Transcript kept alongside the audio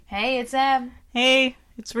Hey, it's Em. Hey,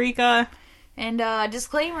 it's Rika. And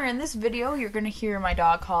disclaimer, in this video, you're going to hear my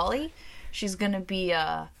dog Holly. She's going to be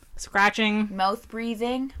Scratching, mouth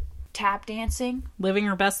breathing, tap dancing, living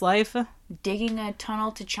her best life, digging a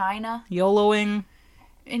tunnel to China. YOLOing.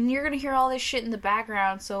 And you're going to hear all this shit in the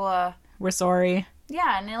background, so We're sorry.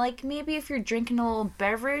 yeah, and like maybe if you're drinking a little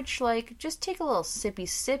beverage, like just take a little sippy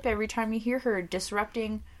sip every time you hear her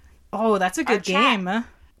disrupting, Oh, that's a good chat. game.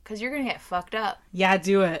 because you're going to get fucked up. Yeah,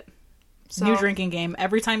 do it. So, New drinking game.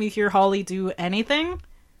 Every time you hear Holly do anything,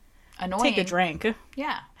 annoying. take a drink.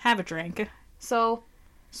 Yeah. Have a drink. So,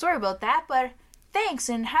 sorry about that, but thanks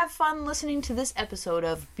and have fun listening to this episode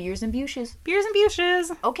of Beers and Bushes. Beers and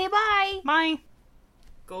Bushes. Okay, bye! Bye.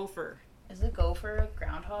 Gopher. Is a gopher a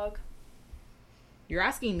groundhog? You're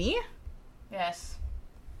asking me? Yes.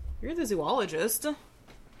 You're the zoologist.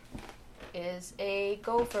 Is a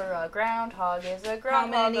gopher a groundhog? Is a How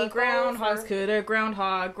groundhog many a groundhogs gopher? could a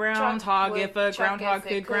groundhog if a Chuck groundhog if it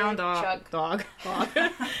could could groundhog chuck. dog?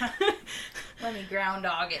 Let me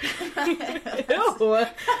groundhog it. Ew.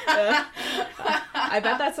 I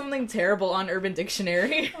bet that's something terrible on Urban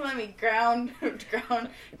Dictionary. Let me ground.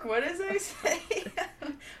 What is I say?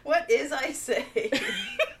 What is I say?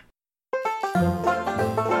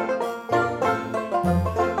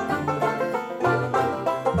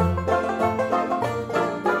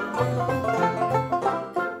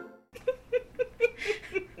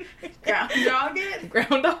 Groundhog it?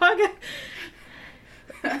 Groundhog?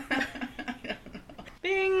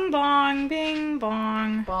 Bing bong, bing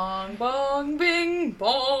bong. Bong, bong, bing,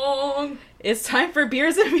 bong. It's time for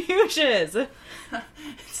Beers and Bushes.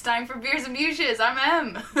 It's time for Beers and Bushes. I'm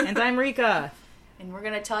Em. And I'm Rika. And we're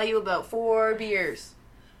going to tell you about 4 beers.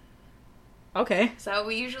 Okay. Is that what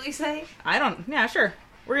we usually say? Yeah, sure.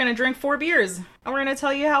 We're gonna drink 4 beers. And we're gonna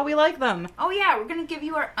tell you how we like them. Oh yeah, we're going to give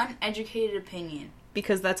you our uneducated opinion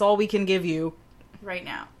Because that's all we can give you right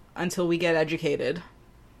now. until we get educated.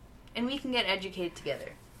 And we can get educated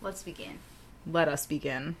together. Let's begin. Let us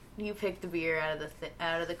begin. You pick the beer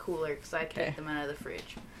out of the cooler because I Okay. picked them out of the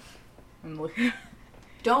fridge. I'm looking.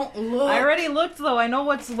 Don't look. I already looked though. I know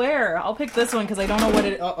what's where. I'll pick this one because I don't know what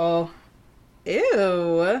it. Uh-oh.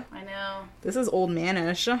 Ew. I know. This is old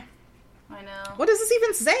manish. I know. What does this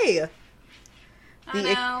even say? I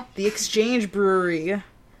know. The Exchange Brewery.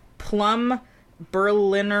 Plum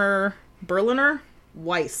Berliner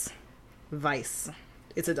Weiss.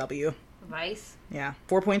 It's a W. Vice. Yeah.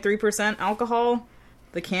 4.3% alcohol.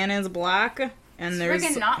 The can is black. And It's there's...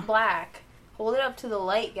 friggin' not black. Hold it up to the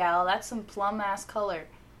light, gal. That's some plum-ass color.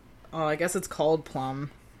 Oh, I guess it's called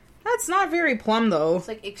plum. That's not very plum, though. It's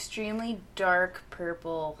like extremely dark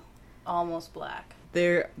purple, almost black.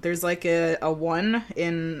 There's like a 1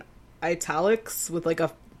 in italics with like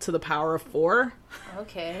a to the power of 4.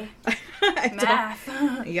 Okay. I don't-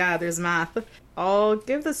 Math. Yeah, there's math. I'll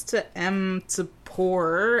give this to M to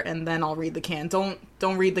pour, and then I'll read the can. Don't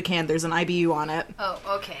read the can. There's an IBU on it. Oh,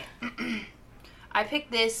 okay. I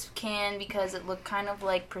picked this can because it looked kind of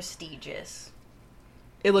like prestigious.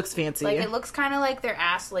 It looks fancy. Like, it looks kind of like they're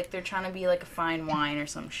like they're trying to be like a fine wine or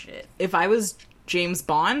some shit. If I was James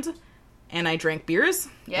Bond and I drank beers,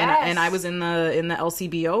 Yes. and I was in the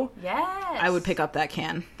LCBO, Yes. I would pick up that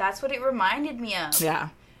can. That's what it reminded me of. Yeah.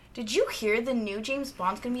 Did you hear the new James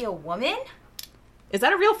Bond's gonna be a woman? Is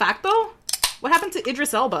that a real fact, though? What happened to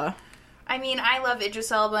Idris Elba? I mean, I love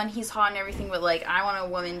Idris Elba and he's hot and everything, but like, I want a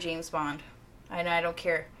woman James Bond. I don't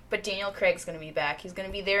care. But Daniel Craig's gonna be back. He's gonna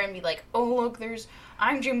be there and be like, oh look,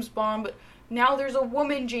 I'm James Bond, but now there's a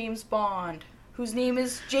woman James Bond whose name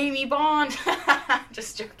is Jamie Bond.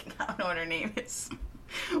 Just joking. I don't know what her name is.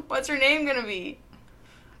 What's her name gonna be?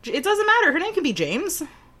 It doesn't matter. Her name can be James.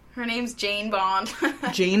 Her name's Jane Bond.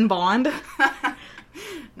 Jane Bond.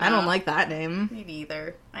 I don't No. like that name. Me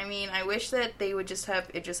neither. I mean, I wish that they would just have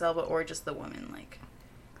Idris Elba or just the woman. Like,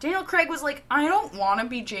 Daniel Craig was like, I don't want to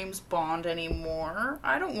be James Bond anymore.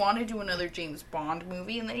 I don't want to do another James Bond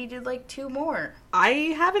movie. And then he did like 2 more. I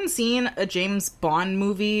haven't seen a James Bond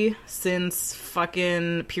movie since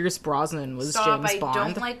fucking Pierce Brosnan was Stop, James Bond. I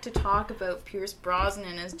don't like to talk about Pierce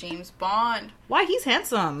Brosnan as James Bond. Why? He's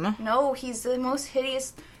handsome. No, he's the most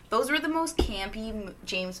hideous. Those were the most campy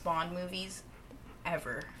James Bond movies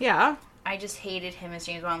ever. Yeah. I just hated him as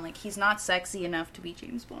James Bond. Like, he's not sexy enough to be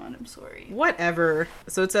James Bond. I'm sorry. Whatever.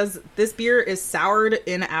 So it says, this beer is soured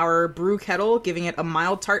in our brew kettle, giving it a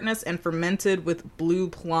mild tartness and fermented with blue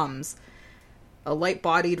plums. A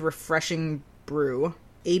light-bodied, refreshing brew.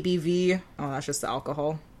 ABV, oh, that's just the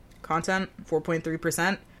alcohol content,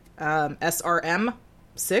 4.3%. SRM,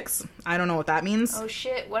 6. I don't know what that means. Oh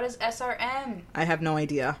shit, what is SRM? I have no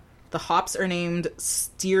idea. The hops are named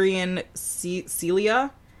Styrian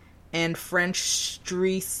Celia and French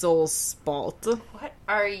Strieselspalt. What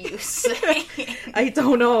are you saying? I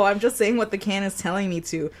don't know. I'm just saying what the can is telling me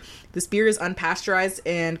to. This beer is unpasteurized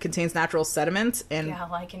and contains natural sediment, and Yeah,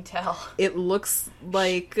 I can tell. it looks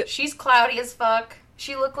like... She's cloudy as fuck.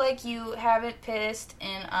 She looked like you haven't pissed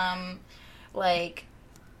in, like,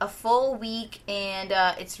 a full week, and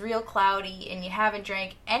it's real cloudy, and you haven't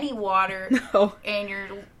drank any water, No. and your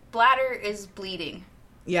bladder is bleeding.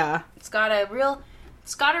 Yeah. It's got a real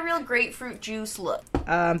grapefruit juice look.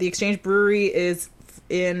 The Exchange Brewery is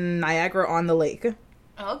in Niagara-on-the-Lake.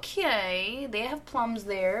 Okay, they have plums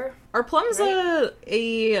there. Are plums Right.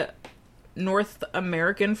 a North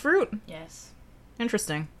American fruit? Yes.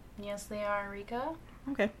 Interesting. Yes, they are, Rika.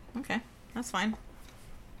 Okay. That's fine.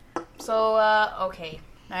 So, okay.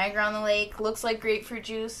 Niagara on the Lake. Looks like grapefruit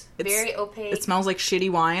juice. Very opaque. It smells like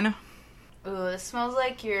shitty wine. Ooh, this smells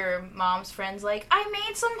like your mom's friends like, I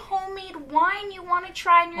made some homemade wine you want to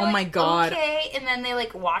try? And you're Oh like, my God. okay. And then they,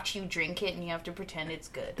 like, watch you drink it and you have to pretend it's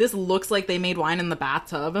good. This looks like they made wine in the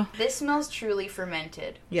bathtub. This smells truly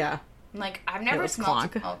fermented. Yeah. Like, I've never let's smelled...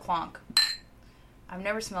 clonk. Oh, clonk. I've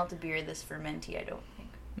never smelled a beer this fermenty, I don't think.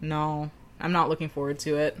 No. I'm not looking forward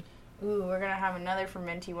to it. Ooh, we're gonna have another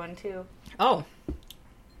fermenty one, too. Oh.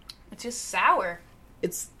 It's just sour.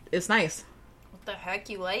 It's nice. What the heck,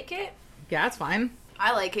 you like it? Yeah, it's fine.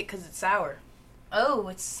 I like it because it's sour. Oh,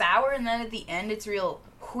 it's sour, and then at the end it's real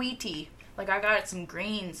wheaty. Like, I got some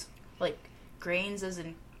grains. Like, grains as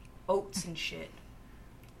in oats and shit.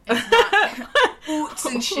 It's not oats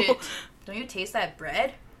and shit. Don't you taste that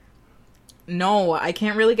bread? No, I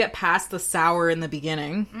can't really get past the sour in the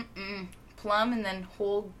beginning. Mm-mm. Plum and then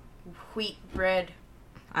whole wheat bread.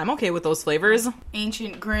 I'm okay with those flavors.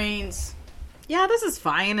 Ancient grains. Yeah, this is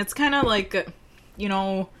fine. It's kind of like, you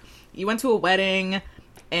know, you went to a wedding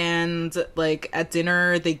and, like, at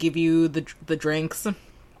dinner they give you the drinks,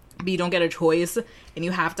 but you don't get a choice, and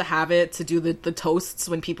you have to have it to do the toasts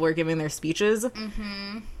when people are giving their speeches.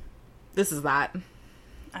 Mm-hmm. This is that.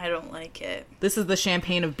 I don't like it. This is the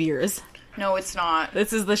champagne of beers. No, it's not.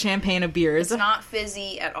 This is the champagne of beers. It's not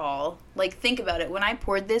fizzy at all. Like, think about it. When I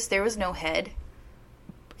poured this, there was no head.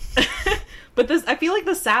 But this, I feel like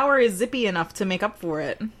the sour is zippy enough to make up for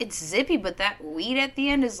it. It's zippy, but that wheat at the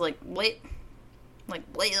end is like, lit. Like,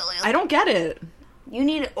 I don't get it. You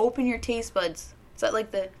need to open your taste buds. It's at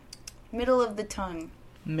like the middle of the tongue.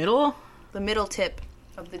 Middle? The middle tip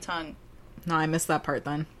of the tongue. No, I missed that part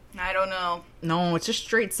then. I don't know. No, it's just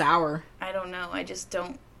straight sour. I don't know. I just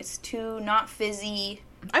don't. It's too not fizzy.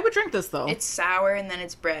 I would drink this though. It's sour and then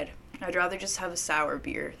it's bread. I'd rather just have a sour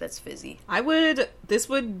beer that's fizzy. This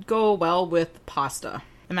would go well with pasta.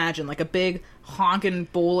 Imagine, like a big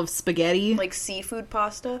honkin' bowl of spaghetti. Like seafood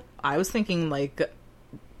pasta? I was thinking like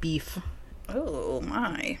beef. Oh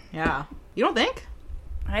my. Yeah. You don't think?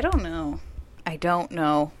 I don't know. I don't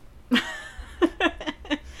know.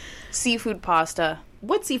 Seafood pasta.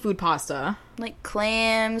 What seafood pasta? Like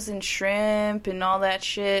clams and shrimp and all that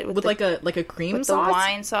shit. With like a cream with sauce? the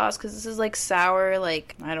wine sauce, because this is like sour,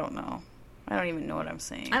 like, I don't know. I don't even know what I'm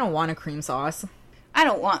saying. I don't want a cream sauce. I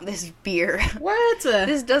don't want this beer. What?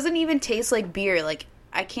 This doesn't even taste like beer. Like,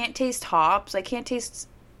 I can't taste hops. I can't taste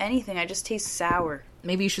anything. I just taste sour.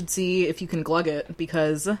 Maybe you should see if you can glug it,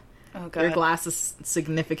 because Oh, God. your glass is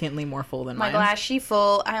significantly more full than My mine. glass, she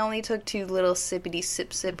full. I only took 2 little sippity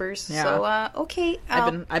sippers. Yeah. So, okay.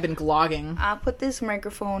 I've been glogging. I'll put this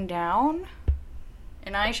microphone down.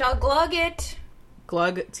 And I shall glug it.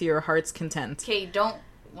 Glug to your heart's content. Okay, don't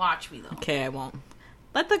watch me, though. Okay, I won't.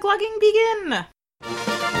 Let the glugging begin!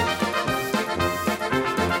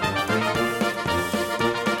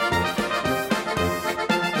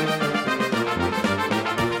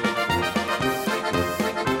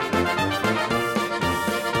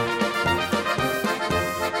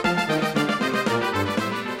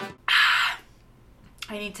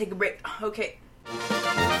 I need to take a break. Okay.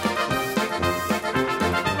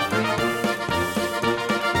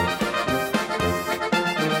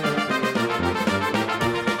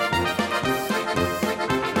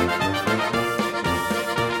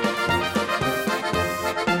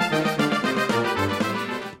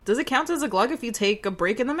 Does it count as a glug if you take a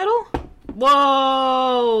break in the middle?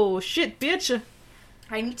 Whoa! Shit, bitch!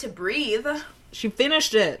 I need to breathe. She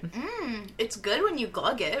finished it. It's good when you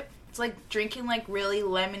glug it. It's like drinking like really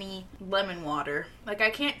lemony lemon water. Like I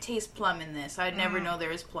can't taste plum in this. I'd never know there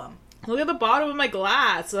was plum. Look at the bottom of my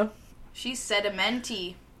glass. She's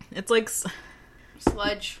sedimenty. It's like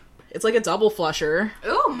Sludge. it's like a double flusher.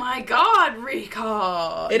 Oh my god,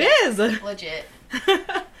 Rico! It is. Legit.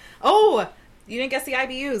 Oh, you didn't guess the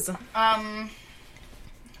IBUs.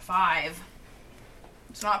 5.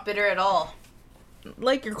 It's not bitter at all.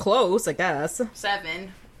 Like, you're close, I guess.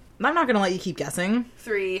 7. I'm not gonna let you keep guessing.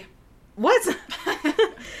 3. What?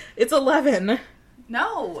 It's 11.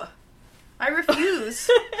 No. I refuse.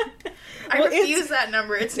 I refuse that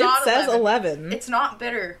number. It's not 11. It says 11. It's not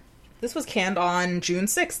bitter. This was canned on June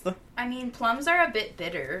 6th. I mean, plums are a bit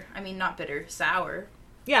bitter. I mean, not bitter, sour.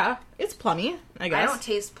 Yeah, it's plummy, I guess. I don't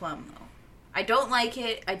taste plum, though. I don't like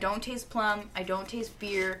it. I don't taste plum. I don't taste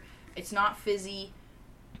beer. It's not fizzy.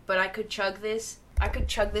 But I could chug this. I could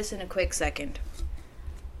chug this in a quick second.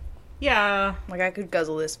 Yeah. Like, I could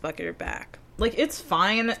guzzle this bucket back. Like, it's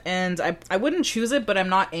fine, and I wouldn't choose it, but I'm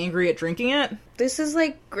not angry at drinking it. This is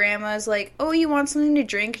like grandma's like, oh, you want something to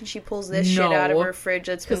drink? And she pulls this shit out of her fridge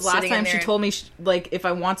that's been sitting in there. Because last time she told me, like, if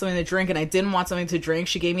I want something to drink and I didn't want something to drink,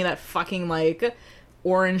 she gave me that fucking, like,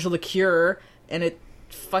 orange liqueur, and it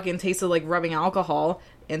fucking tasted like rubbing alcohol.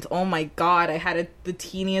 And oh my god, I had the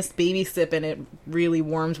teeniest baby sip, and it really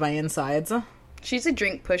warmed my insides. She's a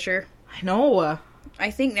drink pusher. I know. I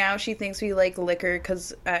think now she thinks we like liquor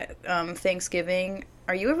because at Thanksgiving.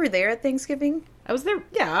 Are you ever there at Thanksgiving? I was there,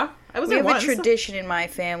 yeah. I was there once. We have a tradition in my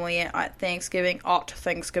family at Thanksgiving,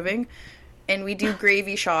 and we do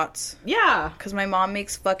gravy shots. Yeah. Because my mom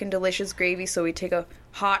makes fucking delicious gravy, so we take a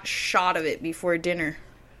hot shot of it before dinner.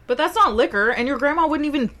 But that's not liquor, and your grandma wouldn't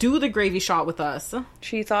even do the gravy shot with us.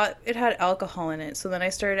 She thought it had alcohol in it, so then I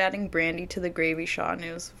started adding brandy to the gravy shot, and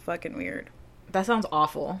it was fucking weird. That sounds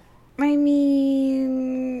awful. I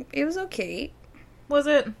mean, it was okay. Was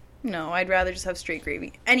it? No, I'd rather just have straight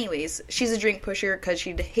gravy. Anyways, she's a drink pusher because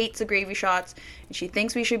she hates the gravy shots, and she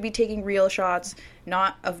thinks we should be taking real shots,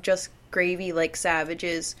 not of just gravy like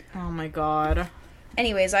savages. Oh my god.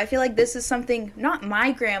 Anyways, I feel like this is something, not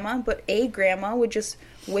my grandma, but a grandma would just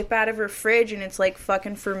whip out of her fridge, and it's like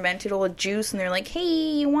fucking fermented old juice, and they're like, hey,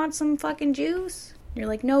 you want some fucking juice? You're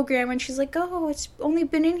like, no, Grandma. And she's like, oh, it's only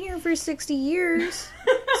been in here for 60 years.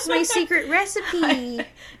 This is my secret recipe.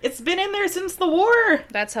 It's been in there since the war.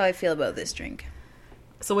 That's how I feel about this drink.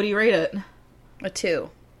 So what do you rate it? A 2.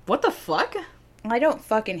 What the fuck? I don't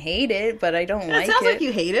fucking hate it, but I don't like it. It sounds like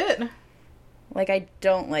you hate it. Like, I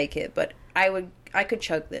don't like it, but I could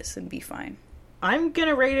chug this and be fine. I'm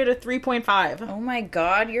gonna rate it a 3.5. Oh my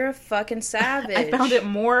god, you're a fucking savage. I found it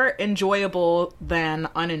more enjoyable than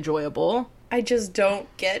unenjoyable. I just don't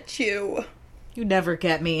get you. You never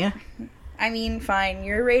get me. I mean, fine.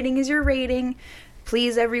 Your rating is your rating.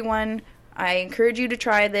 Please, everyone, I encourage you to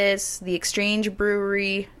try this. The Exchange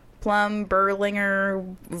Brewery Plum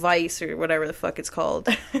Berlinger Weiss, or whatever the fuck it's called.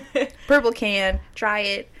 Purple can. Try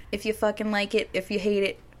it. If you fucking like it. If you hate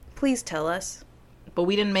it, please tell us. But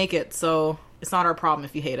we didn't make it, so it's not our problem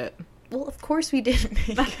if you hate it. Well, of course we didn't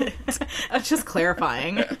make it. That's just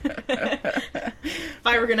clarifying. If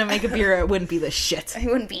I were gonna make a beer, it wouldn't be this shit. It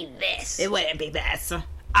wouldn't be this. It wouldn't be this.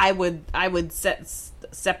 I would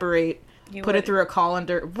separate, put it through a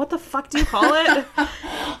colander. What the fuck do you call it?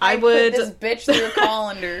 I would put this bitch through a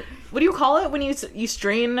colander. What do you call it when you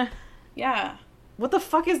strain? Yeah. What the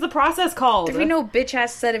fuck is the process called? There's no bitch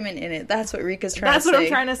ass sediment in it. That's what Rika's trying to say. That's what I'm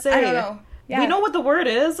trying to say. I don't know. Yeah. We know what the word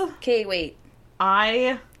is. Okay, wait.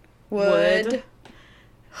 I would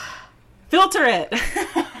filter it.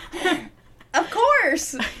 Of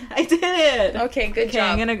course. I did it. Okay, good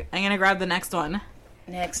job. I'm gonna grab the next one.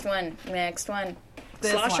 Next one.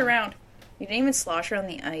 This slosh one. around. You didn't even slosh around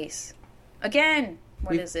the ice. Again.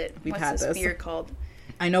 What is it? What's this beer called?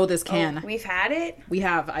 I know this can. Oh, we've had it? We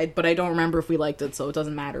have, but I don't remember if we liked it, so it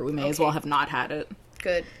doesn't matter. We may as well have not had it.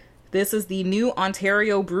 Good. This is the New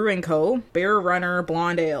Ontario Brewing Co. Bear Runner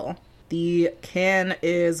Blonde Ale. The can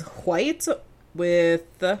is white with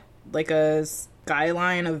like a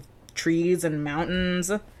skyline of trees and mountains.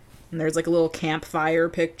 And there's like a little campfire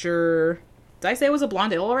picture. Did I say it was a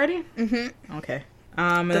blonde ale already? Mm-hmm. Okay.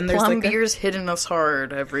 The plum beer's hitting us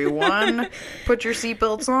hard, everyone. Put your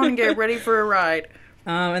seatbelts on and get ready for a ride.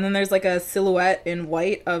 And then there's like a silhouette in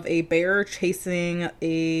white of a bear chasing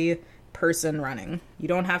a person running. You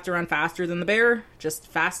don't have to run faster than the bear, just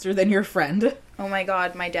faster than your friend. Oh my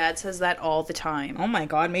god, my dad says that all the time. Oh my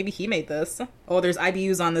god, maybe he made this. Oh, there's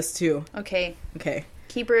IBUs on this too. Okay. Okay.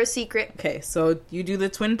 Keep her a secret. Okay, so you do the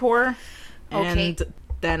twin pour, and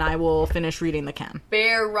then I will finish reading the can.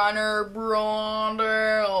 Bear Runner Blonde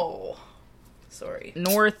Ale. Sorry.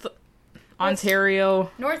 North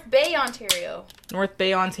Ontario. North Bay, Ontario. North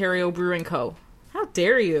Bay, Ontario Brewing Co. How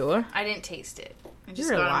dare you? I didn't taste it. I just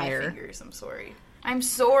You're got a it on my liar. fingers. I'm sorry. I'm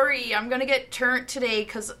sorry. I'm gonna get turnt today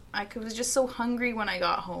because I was just so hungry when I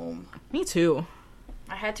got home. Me too.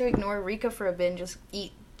 I had to ignore Rika for a bit and just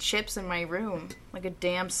eat chips in my room like a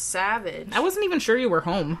damn savage. I wasn't even sure you were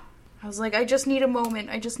home. I was like, I just need a moment.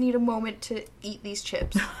 I just need a moment to eat these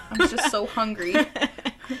chips. I'm just so hungry.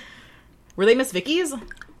 Were they Miss Vicky's?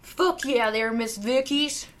 Fuck yeah, they were Miss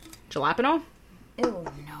Vicky's. Jalapeno? Ew,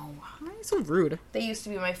 no. Why are you so rude? They used to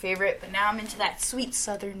be my favorite, but now I'm into that sweet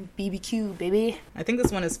southern BBQ, baby. I think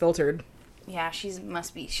this one is filtered. Yeah, she's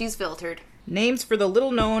filtered. Names for the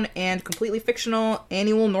little-known and completely fictional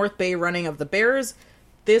annual North Bay running of the Bears.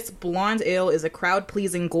 This blonde ale is a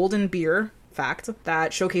crowd-pleasing golden beer, fact,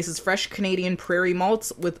 that showcases fresh Canadian prairie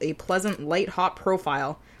malts with a pleasant light hop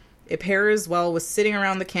profile. It pairs well with sitting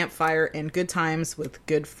around the campfire and good times with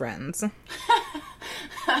good friends.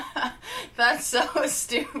 That's so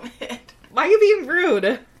stupid. Why are you being rude?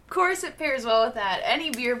 Of course it pairs well with that.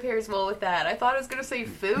 Any beer pairs well with that. I thought it was gonna say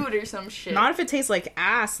food or some shit. Not if it tastes like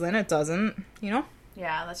ass, then it doesn't, you know?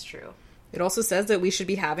 Yeah, that's true. It also says that we should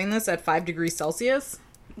be having this at 5 degrees Celsius.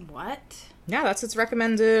 What? Yeah, that's what's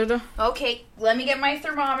recommended. Okay, let me get my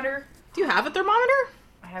thermometer. Do you have a thermometer?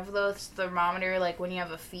 I have those thermometer like when you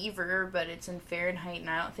have a fever, but it's in Fahrenheit and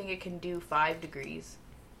I don't think it can do 5 degrees.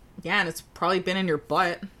 Yeah, and it's probably been in your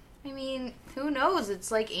butt. I mean, who knows?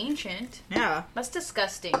 It's like ancient. Yeah. That's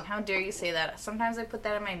disgusting. How dare you say that? Sometimes I put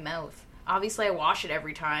that in my mouth. Obviously, I wash it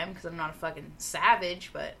every time because I'm not a fucking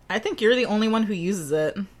savage, but I think you're the only one who uses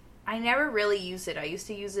it. I never really use it. I used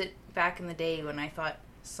to use it back in the day when I thought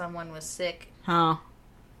someone was sick. Huh.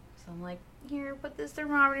 So I'm like, here, put this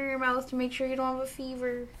thermometer in your mouth to make sure you don't have a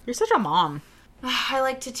fever. You're such a mom. I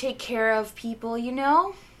like to take care of people, you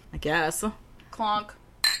know? I guess. Clonk.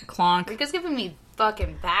 Clonk. Rika's giving me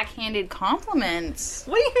fucking backhanded compliments.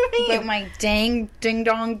 What do you mean? About my dang,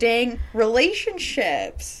 ding-dong-dang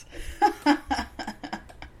relationships. Did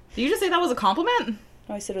you just say that was a compliment?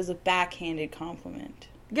 No, I said it was a backhanded compliment.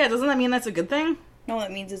 Yeah, doesn't that mean that's a good thing? No,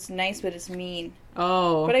 that means it's nice, but it's mean.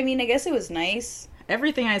 Oh. But I mean, I guess it was nice.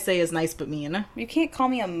 Everything I say is nice but mean. You can't call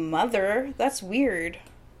me a mother. That's weird.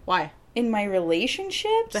 Why? In my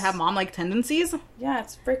relationships? To have mom-like tendencies? Yeah,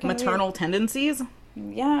 it's freaking Maternal tendencies?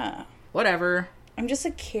 weird. Yeah. Whatever. I'm just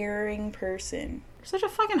a caring person. You're such a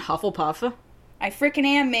fucking Hufflepuff. I freaking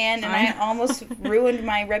am, man, and I almost ruined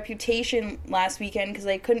my reputation last weekend because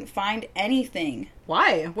I couldn't find anything.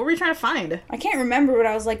 Why? What were you trying to find? I can't remember, but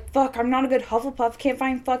I was like, fuck, I'm not a good Hufflepuff, can't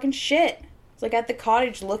find fucking shit. It's like at the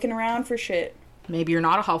cottage looking around for shit. Maybe you're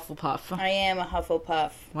not a Hufflepuff. I am a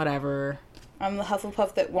Hufflepuff. Whatever. I'm the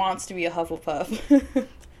Hufflepuff that wants to be a Hufflepuff.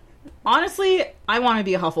 Honestly, I want to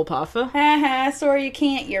be a Hufflepuff. Haha, sorry you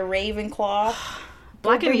can't, you Ravenclaw.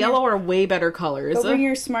 Black and yellow are way better colors. Go bring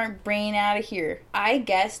your smart brain out of here. I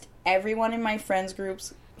guessed everyone in my friends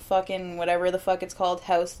group's fucking whatever the fuck it's called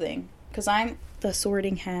house thing. Because I'm the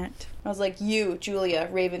Sorting Hat. I was like, you, Julia,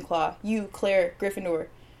 Ravenclaw. You, Claire, Gryffindor.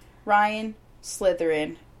 Ryan,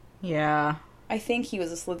 Slytherin. Yeah. I think he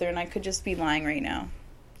was a Slytherin. I could just be lying right now.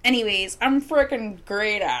 Anyways, I'm freaking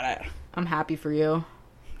great at it. I'm happy for you.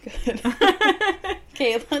 Good.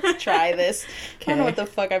 Okay, let's try this. I don't know what the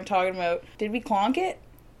fuck I'm talking about. Did we clonk it?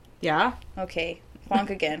 Yeah? Okay, clonk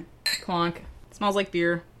again. Clonk. Smells like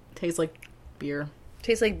beer. Tastes like beer.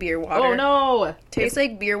 Tastes like beer water. Oh no! Tastes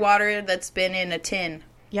like beer water that's been in a tin.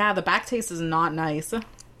 Yeah, the back taste is not nice.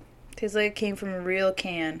 Tastes like it came from a real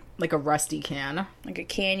can. Like a rusty can. Like a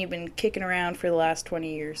can you've been kicking around for the last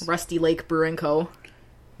 20 years. Rusty Lake Brewing Co.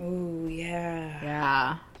 Ooh, yeah.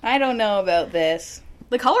 Yeah. I don't know about this.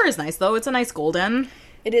 The color is nice though. It's a nice golden.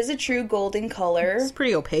 It is a true golden color. It's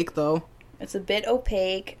pretty opaque though. It's a bit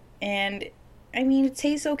opaque, and I mean, it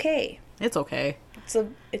tastes okay. It's okay.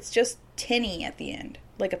 It's just tinny at the end,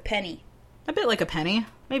 like a penny. A bit like a penny.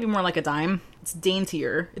 Maybe more like a dime. It's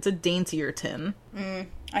daintier. It's a daintier tin.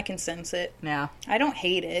 I can sense it. Yeah. I don't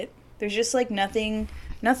hate it. There's just like nothing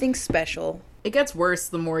special. It gets worse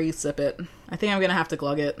the more you sip it. I think I'm gonna have to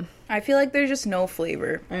glug it. I feel like there's just no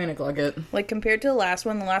flavor. I'm gonna glug it. Like compared to the last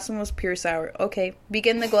one was pure sour. Okay,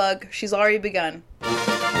 begin the glug. She's already begun.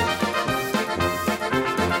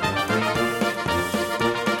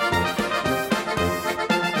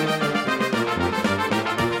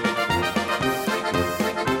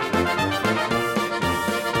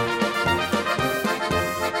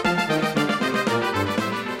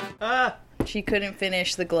 She couldn't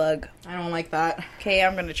finish the glug. I don't like that. Okay,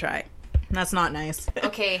 I'm gonna try. That's not nice.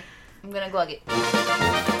 Okay, I'm gonna glug it.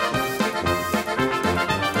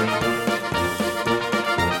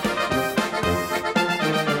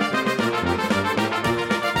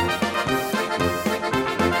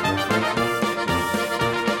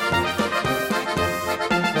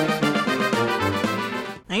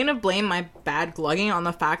 I'm gonna blame my bad glugging on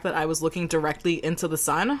the fact that I was looking directly into the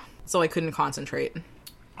sun, so I couldn't concentrate.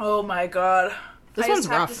 Oh my god. This I one's just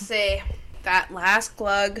have rough. to say, that last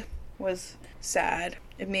glug was sad.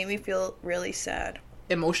 It made me feel really sad.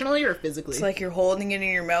 Emotionally or physically? It's like you're holding it in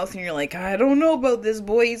your mouth and you're like, I don't know about this,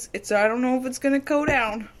 boys. I don't know if it's gonna go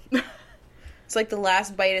down. It's like the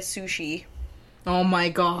last bite of sushi. Oh my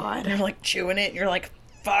god. And you're like chewing it and you're like,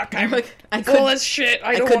 fuck, I'm like, I full could- of shit.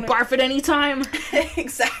 I could barf at any time.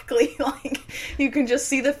 Exactly. Like, you can just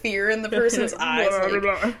see the fear in the person's eyes.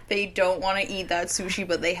 Like, they don't want to eat that sushi,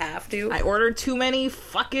 but they have to. I ordered too many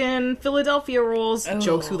fucking Philadelphia rolls. Oh.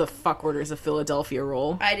 Jokes, who the fuck orders a Philadelphia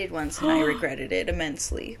roll? I did once and I regretted it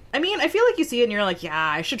immensely. I mean, I feel like you see it and you're like, yeah,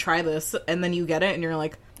 I should try this. And then you get it and you're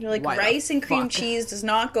like, You're like, why the rice and cream fuck? cheese does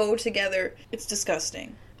not go together. It's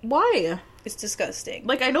disgusting. Why? It's disgusting.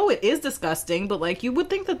 Like, I know it is disgusting, but like, you would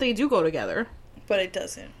think that they do go together. But it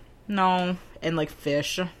doesn't. No. And like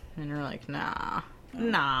fish. And you're like, nah.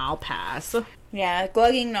 Nah, I'll pass. Yeah,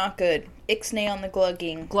 glugging, not good. Ixnay on the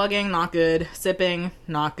glugging. Glugging, not good. Sipping,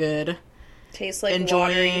 not good. Tastes like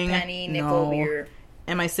Enjoying, watery penny nickel no. beer.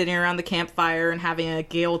 Am I sitting around the campfire and having a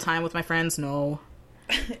gay old time with my friends? No.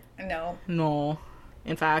 No. No.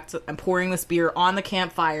 In fact, I'm pouring this beer on the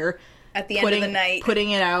campfire, At the end of the night.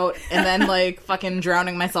 putting it out, and then like fucking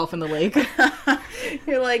drowning myself in the lake.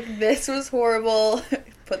 You're like, this was horrible.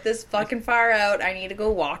 Put this fucking fire out. I need to go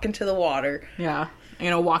walk into the water. Yeah. You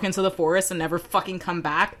know, walk into the forest and never fucking come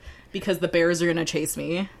back because the bears are gonna chase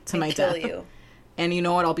me to my Kill death. you. And you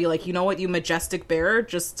know what? I'll be like, you know what, you majestic bear?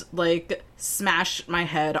 Just like smash my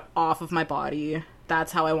head off of my body.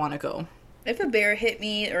 That's how I want to go. If a bear hit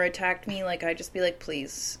me or attacked me, like, I'd just be like,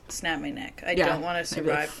 please, snap my neck. I Yeah. don't want to I'd be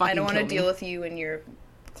like, survive. I "Fucking don't want to kill me." deal with you and your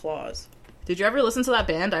claws. Did you ever listen to that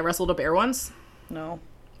band, I Wrestled a Bear Once? No.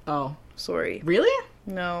 Oh. Sorry. Really?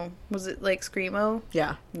 No. Was it like Screamo?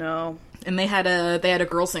 Yeah. No. And they had a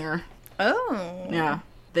girl singer. Oh. Yeah.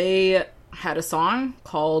 They had a song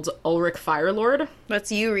called Ulrich Firelord.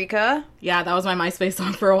 That's you, Rika. Yeah, that was my MySpace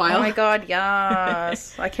song for a while. Oh my god,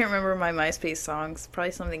 yes. I can't remember my MySpace songs.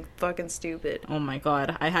 Probably something fucking stupid. Oh my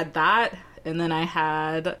god. I had that, and then I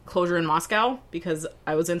had Closure in Moscow, because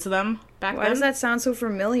I was into them back Why then. does that sound so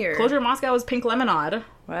familiar? Closure in Moscow was Pink Lemonade.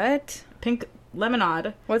 What? Pink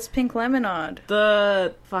Lemonade. What's Pink Lemonade?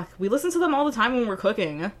 We listen to them all the time when we're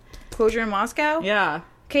cooking. Closure in Moscow? Yeah.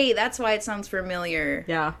 Okay, that's why it sounds familiar.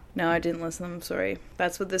 Yeah. No, I didn't listen to them, sorry.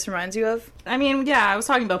 That's what this reminds you of? I mean, yeah, I was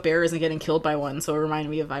talking about bears and getting killed by one, so it reminded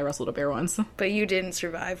me of I Wrestled a Bear Once. But you didn't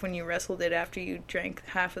survive when you wrestled it after you drank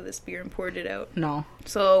half of this beer and poured it out. No.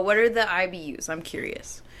 So, what are the IBUs? I'm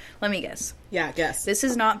curious. Let me guess. Yeah, guess. This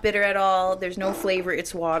is not bitter at all. There's no flavor.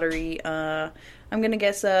 It's watery. I'm gonna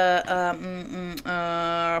guess 5.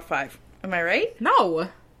 Am I right? No.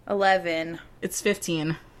 11. It's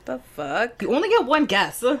 15. The fuck? You only get one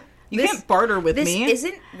guess. You This- can't barter with This me.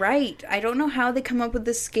 isn't right. I don't know how they come up with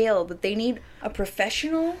this scale, but they need a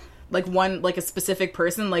professional. Like a specific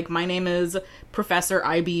person. Like, my name is Professor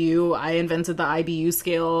IBU. I invented the IBU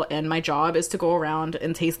scale, and my job is to go around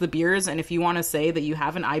and taste the beers. And if you want to say that you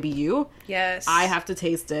have an IBU, Yes. I have to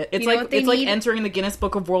taste it. It's You know like what they it's like need? entering the Guinness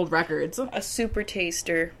Book of World Records. a super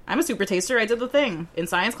taster. I'm a super taster. I did the thing in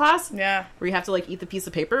science class Yeah. where you have to like eat the piece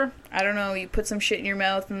of paper. I don't know. You put some shit in your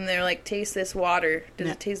mouth and they're like, taste this water. Does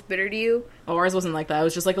Yeah. it taste bitter to you? Oh, ours wasn't like that. It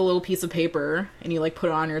was just like a little piece of paper, and you like put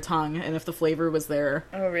it on your tongue, and if the flavor was there,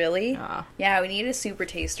 Oh, really? uh, Yeah, we need a super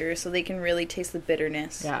taster so they can really taste the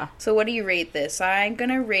bitterness. yeah, So what do you rate this? I'm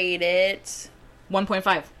gonna rate it...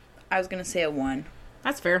 1.5. I was gonna say a 1.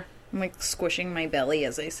 That's fair. I'm like squishing my belly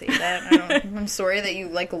as I say that. I'm sorry that you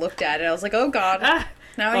like looked at it. I was like, oh god. Ah,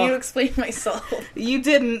 Now I oh. need to explain myself. you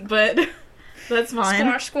didn't, but that's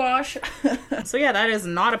fine. Squash. So yeah, that is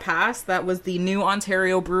not a pass. That was the New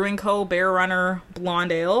Ontario Brewing Co. Bear Runner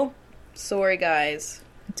Blonde Ale. Sorry, guys.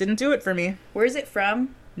 Didn't do it for me. Where's it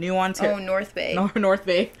from? New Oh, Ontario. North Bay. North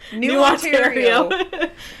Bay. New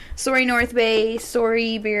Sorry, North Bay.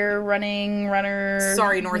 Sorry, runner.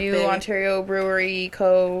 Sorry, North New Bay. Ontario Brewery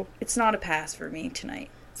Co. It's not a pass for me tonight.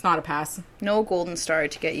 It's not a pass. No golden star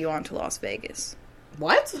to get you onto Las Vegas.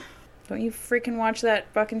 What? Don't you freaking watch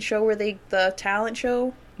that fucking show where the talent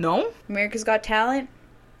show? No? America's Got Talent?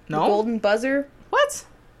 No? The Golden Buzzer? What?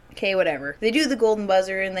 Okay, whatever. They do the Golden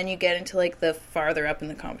Buzzer and then you get into like the farther up in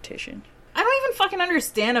the competition. I don't even fucking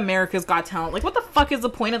understand America's Got Talent. Like, what the fuck is the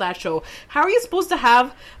point of that show? How are you supposed to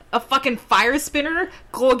have a fucking fire spinner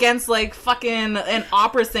go against, like, fucking an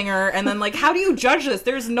opera singer, and then, like, how do you judge this?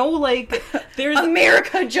 There's no, like,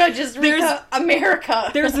 America judges Rika.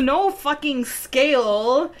 America. There's no fucking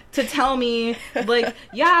scale to tell me, like,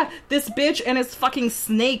 yeah, this bitch and his fucking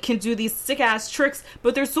snake can do these sick-ass tricks,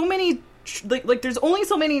 but there's so many... Like, there's only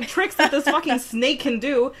so many tricks that this fucking snake can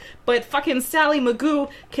do, but fucking Sally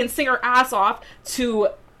Magoo can sing her ass off to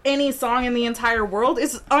any song in the entire world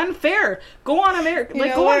is unfair. Go on America, You like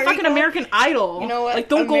know go what, on fucking Rico? American Idol. You know what? Like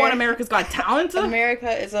don't go on America's Got Talent.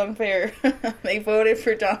 America is unfair. They voted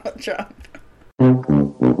for Donald Trump.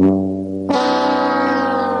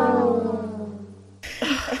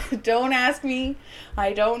 Don't ask me.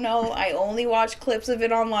 I don't know. I only watch clips of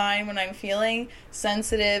it online when I'm feeling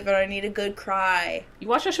sensitive and I need a good cry. You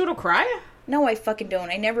watch that show to cry? No, I fucking don't.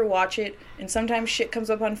 I never watch it. And sometimes shit comes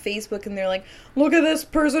up on Facebook and they're like, look at this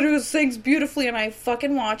person who sings beautifully. And I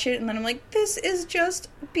fucking watch it. And then I'm like, this is just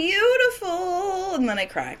beautiful. And then I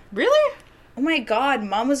cry. Really? Oh my god,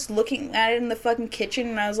 Mom was looking at it in the fucking kitchen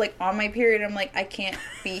and I was like on my period. I'm like, I can't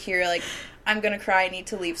be here. Like, I'm gonna cry. I need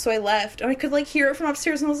to leave. So I left. And I could like hear it from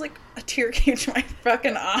upstairs and I was like, a tear came to my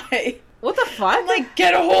fucking eye. What the fuck? I'm like,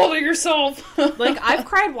 get a hold of yourself. Like, I've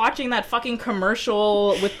cried watching that fucking commercial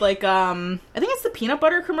with, like, I think it's the peanut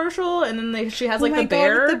butter commercial, and then she has, like, oh my the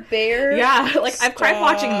bear. God, with the bear? Yeah, like, I've cried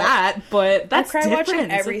watching that, but that's I cry different.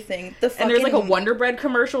 watching everything. The fucking... And there's, like, a Wonder Bread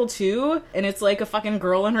commercial, too, and it's, like, a fucking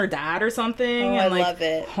girl and her dad or something. Oh, and, I like, love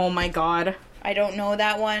it. Oh, my God. I don't know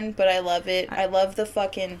that one, but I love it. I love the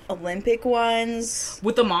fucking Olympic ones.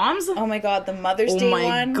 With the moms? Oh, my God, the Mother's Day one.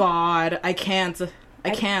 Oh, my God. I can't. I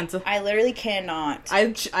can't. I literally cannot.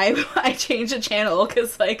 I change the channel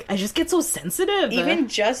because, like, I just get so sensitive. Even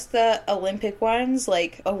just the Olympic ones,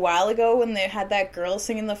 like, a while ago when they had that girl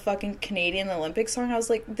singing the fucking Canadian Olympic song, I was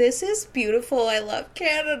like, this is beautiful, I love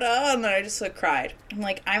Canada, and then I just, like, cried. I'm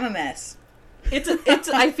like, I'm a mess. It's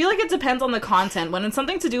I feel like it depends on the content. When it's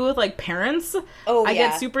something to do with, like, parents, I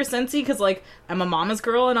get super sensy because, like, I'm a mama's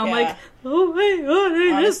girl and I'm like, oh my God,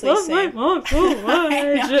 I just love my mom so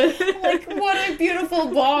much. Like, what a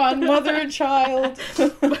beautiful bond, mother and child.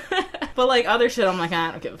 But, like, other shit, I'm like,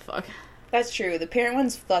 I don't give a fuck. That's true. The parent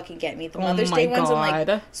ones fucking get me. The Mother's Day ones, God. I'm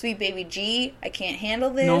like, sweet baby G, I can't handle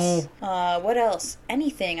this. No. What else?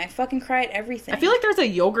 Anything. I fucking cry at everything. I feel like there's a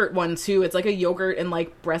yogurt one, too. It's like a yogurt and,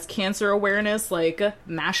 like, breast cancer awareness, like,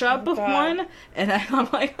 mashup one. And I'm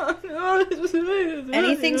like, oh, no.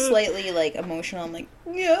 Anything slightly, like, emotional, I'm like,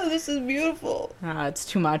 yeah, this is beautiful. It's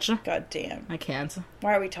too much. God damn. I can't.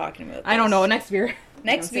 Why are we talking about this? I don't know. Next beer.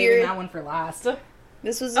 Next I'm beer. saving that one for last.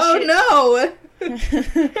 This was a no! Dun,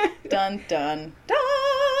 dun, dun!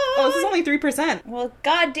 Oh, this is only 3%. Well,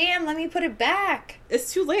 goddamn, let me put it back.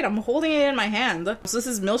 It's too late. I'm holding it in my hand. So this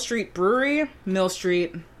is Mill Street Brewery. Mill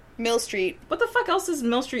Street. What the fuck else is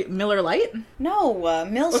Mill Street? Miller Lite? No,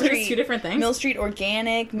 Mill Street. There's two different things. Mill Street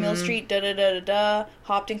Organic, Mill Street da-da-da-da-da,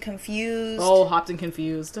 Hopped and Confused. Oh, Hopped and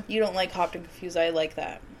Confused. You don't like Hopped and Confused. I like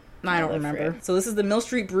that. I don't remember. So this is the Mill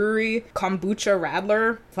Street Brewery Kombucha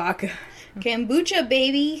Radler. Fuck. Kombucha,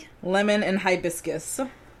 baby. Lemon and hibiscus.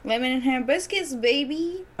 Lemon and hibiscus,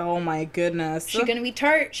 baby. Oh my goodness. She gonna be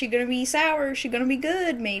tart. She gonna be sour. She gonna be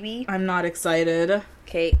good, maybe. I'm not excited.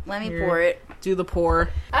 Okay, let me pour it. Do the pour.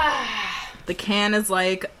 The can is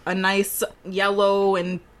like a nice yellow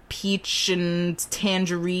and peach and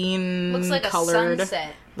tangerine looks like colored. A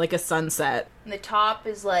sunset. Like a sunset. And the top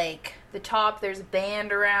is like... The top, there's a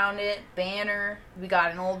band around it. Banner. We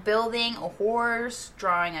got an old building, a horse,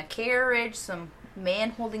 drawing a carriage, some man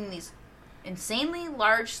holding these insanely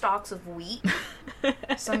large stalks of wheat.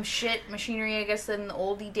 Some shit machinery, I guess, in the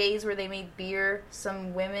oldie days where they made beer.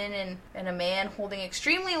 Some women and a man holding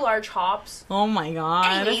extremely large hops. Oh my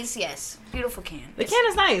God. Anyways, yes. Beautiful can. The can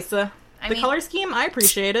is nice. The color scheme, I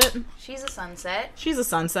appreciate it. She's a sunset. She's a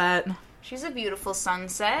sunset. She's a beautiful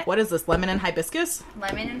sunset. What is this? Lemon and hibiscus?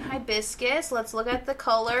 Lemon and hibiscus. Let's look at the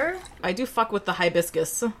color. I do fuck with the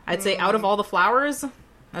hibiscus. I'd say out of all the flowers,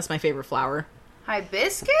 that's my favorite flower.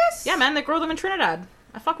 Hibiscus? Yeah, man, they grow them in Trinidad.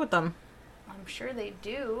 I fuck with them. I'm sure they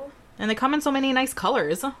do. And they come in so many nice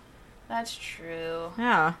colors. That's true.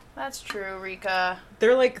 Yeah. That's true, Rika.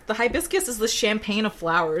 They're like, the hibiscus is the champagne of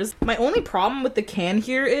flowers. My only problem with the can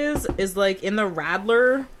here is like in the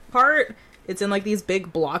Radler part, it's in like these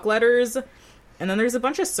big block letters, and then there's a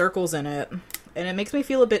bunch of circles in it, and it makes me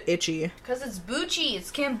feel a bit itchy. Because it's bucci.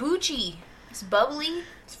 It's kombucha. It's bubbly.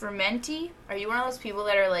 It's fermenty. Are you one of those people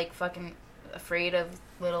that are like fucking afraid of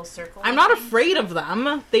little circles? I'm not afraid of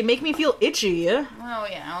them. They make me feel itchy. Oh,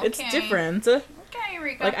 yeah. Okay. It's different. Okay,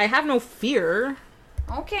 Rika. Like, I have no fear.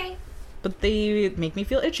 Okay. But they make me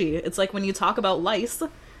feel itchy. It's like when you talk about lice,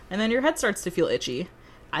 and then your head starts to feel itchy.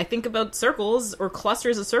 I think about circles or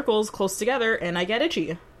clusters of circles close together, and I get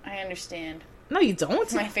itchy. I understand. No, you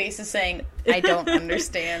don't. My face is saying, I don't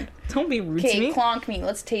understand. Don't be rude to me. Okay, clonk me.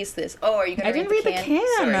 Let's taste this. Oh, are you going to I didn't read the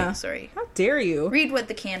can. Sorry. How dare you? Read what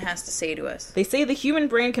the can has to say to us. They say the human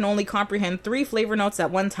brain can only comprehend 3 flavor notes at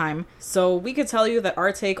one time, so we could tell you that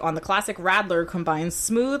our take on the classic Radler combines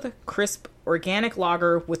smooth, crisp organic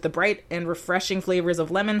lager with the bright and refreshing flavors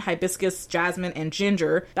of lemon, hibiscus, jasmine, and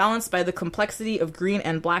ginger, balanced by the complexity of green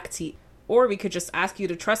and black tea. Or we could just ask you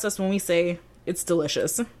to trust us when we say it's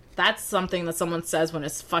delicious. That's something that someone says when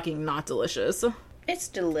it's fucking not delicious. It's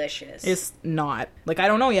delicious. It's not. Like, I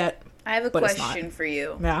don't know yet. I have a but question for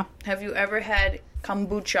you. Yeah. Have you ever had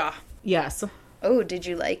kombucha? Yes. Oh, did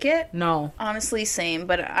you like it? No. Honestly, same.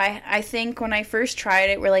 But I think when I first tried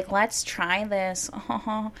it, we're like, let's try this.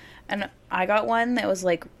 And I got one that was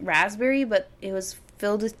like raspberry, but it was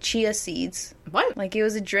filled with chia seeds. What? Like, it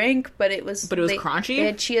was a drink, but it was... But it was crunchy? They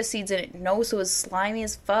had chia seeds in it. No, so it was slimy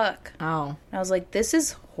as fuck. Oh. And I was like, this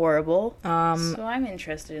is horrible. So I'm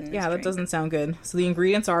interested in this Yeah, drink. that doesn't sound good. So the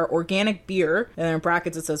ingredients are organic beer, and then in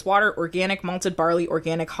brackets it says water, organic malted barley,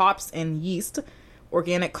 organic hops and yeast,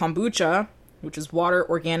 organic kombucha, which is water,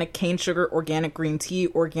 organic cane sugar, organic green tea,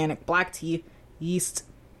 organic black tea, yeast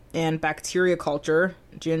and bacteria culture,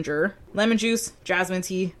 ginger, lemon juice, jasmine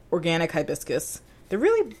tea, organic hibiscus. They're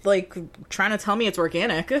really, like, trying to tell me it's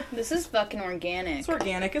organic. This is fucking organic. It's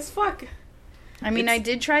organic as fuck. I mean, I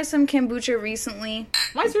did try some kombucha recently.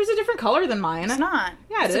 Why is yours a different color than mine? It's not.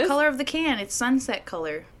 Yeah, it's it the is. color of the can. It's sunset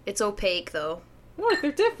color. It's opaque, though. Look,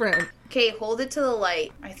 they're different. Okay, hold it to the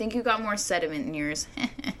light. I think you got more sediment in yours.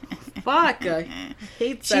 Fuck. I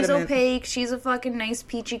hate She's sediment. opaque. She's a fucking nice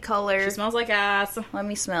peachy color. She smells like ass. Let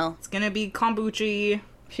me smell. It's gonna be kombucha.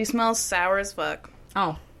 She smells sour as fuck.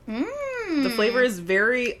 Oh. Mmm. The flavor is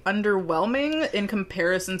very underwhelming in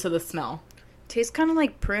comparison to the smell. Tastes kind of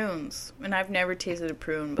like prunes. And I've never tasted a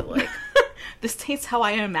prune, but like... This tastes how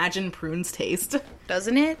I imagine prunes taste.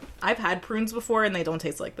 Doesn't it? I've had prunes before and they don't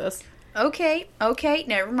taste like this. Okay,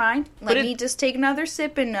 never mind. Let me just take another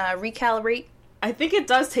sip and recalibrate. I think it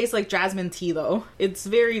does taste like jasmine tea though.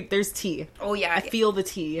 There's tea. Oh yeah, I feel the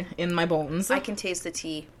tea in my bones. I can taste the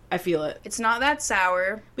tea. I feel it. It's not that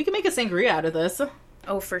sour. We can make a sangria out of this.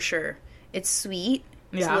 Oh, for sure. It's sweet.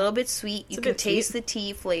 It's Yeah. a little bit sweet. You a can bit taste sweet. the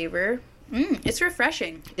tea flavor. It's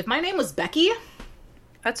refreshing. If my name was Becky,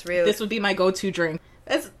 That's rude. this would be my go-to drink.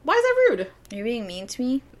 Why is that rude? Are you being mean to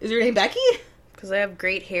me? Is your name Becky? Because I have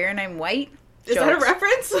great hair and I'm white? Is that a Jokes.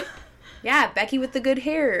 reference? Yeah, Becky with the good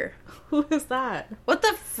hair. Who is that? What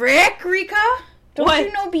the frick, Rika? Don't What?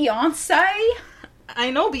 you know Beyonce?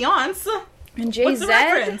 I know Beyonce. And Jay-Z? What's the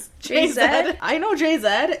reference? Jay-Z? I know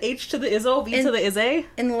Jay-Z. H to the Izzo, V to the Izzy.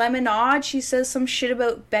 In Lemonade, she says some shit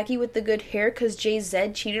about Becky with the good hair because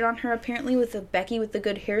Jay-Z cheated on her apparently with a Becky with the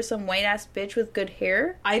good hair, some white-ass bitch with good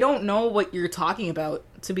hair. I don't know what you're talking about,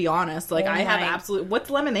 to be honest. Like, Oh I have my- absolute... What's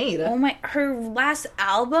Lemonade? Oh my, her last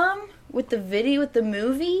album with the video, with the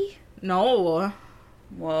movie? No.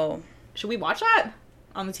 Whoa. Should we watch that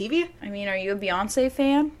on the TV? I mean, are you a Beyonce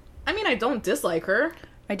fan? I mean, I don't dislike her.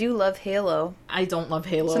 I do love Halo. I don't love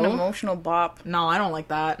Halo. It's an emotional bop. No, I don't like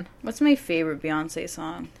that. What's my favorite Beyonce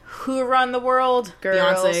song? Who run the world? Girls.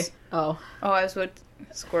 Beyonce. Oh. Oh, I was with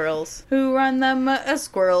Squirrels. Who run them?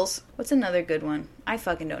 Squirrels. What's another good one? I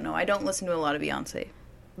fucking don't know. I don't listen to a lot of Beyonce.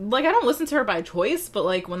 Like, I don't listen to her by choice, but,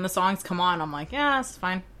 like, when the songs come on, I'm like, yeah, it's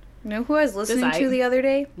fine. You know who I was listening This to I- the other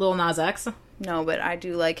day? Lil Nas X. No, but I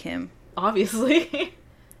do like him. Obviously.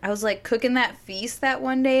 I was like cooking that feast that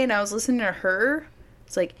one day and I was listening to her.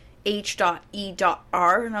 It's like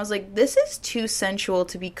H.E.R. And I was like, this is too sensual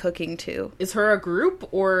to be cooking to. Is her a group,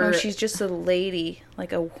 or... Oh, she's just a lady,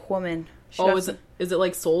 like a woman. She Oh, got is it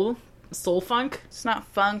like soul funk? It's not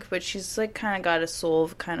funk, but she's like kind of got a soul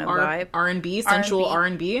kind of vibe. R&B, sensual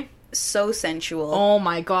R&B. R&B. So sensual. Oh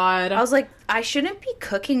my god. I was like, I shouldn't be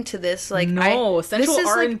cooking to this. Like, no, this sensual is,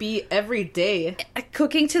 like, R&B every day.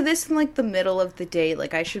 cooking to this in like the middle of the day.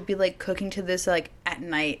 Like, I should be like cooking to this like at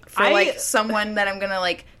night for I- like someone that I'm gonna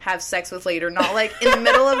like have sex with later. Not like in the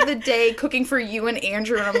middle of the day cooking for you and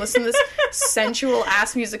Andrew and I'm listening to this sensual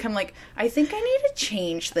ass music. I'm like, I think I need to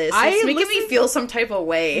change this. It's making me feel some type of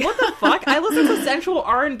way. What the fuck? I listen to sensual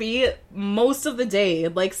R&B most of the day.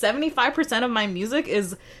 Like 75% of my music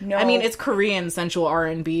is No. I mean, it's Korean sensual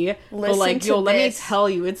R&B, but Listen like, to yo, let me this. tell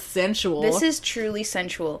you, it's sensual. This is truly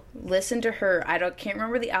sensual. Listen to her. Can't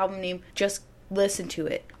remember the album name. Just listen to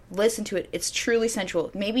it. Listen to it. It's truly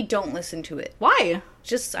sensual. Maybe don't listen to it. Why?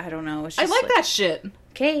 Just I don't know. It's I just like that shit.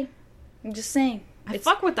 Okay, I'm just saying. I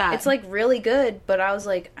fuck with that. It's like really good, but I was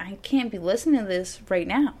like, I can't be listening to this right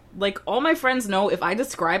now. Like, all my friends know if I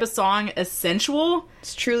describe a song as sensual,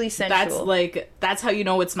 It's truly sensual. that's how you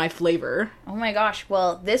know it's my flavor. Oh my gosh.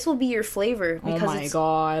 Well, this will be your flavor Oh because my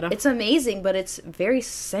god. it's amazing, but it's very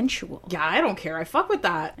sensual. Yeah, I don't care. I fuck with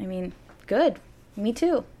that. I mean, good. Me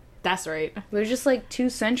too. That's right. We're just like too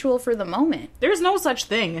sensual for the moment. There's no such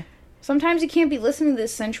thing. Sometimes you can't be listening to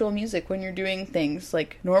this sensual music when you're doing things,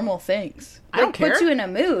 like, normal things. I don't care. It puts you in a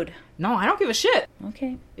mood. No, I don't give a shit.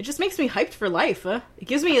 Okay. It just makes me hyped for life. It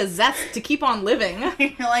gives me a zest to keep on living.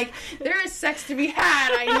 You're like, there is sex to be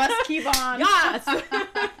had. I must keep on. Yes!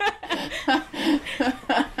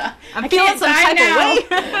 I'm I feeling can't some die type now. of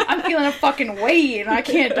way. I'm feeling a fucking way, and I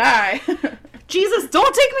can't die. Jesus,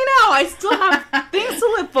 don't take me now. I still have things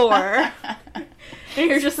to live for. And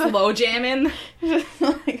you're just slow jamming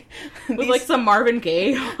Like, with like some Marvin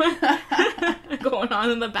Gaye going on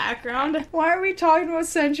in the background. why are we talking about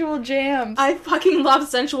sensual jams? I fucking love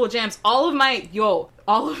sensual jams. All of my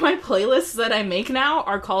playlists that I make now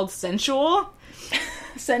are called sensual.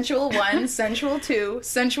 Sensual 1, Sensual 2,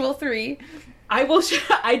 Sensual 3.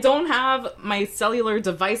 I don't have my cellular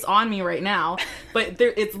device on me right now, but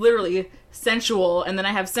it's literally sensual, and then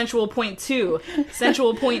I have sensual point 2,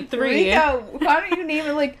 sensual point 3. Rika, why don't you name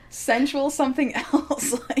it like sensual something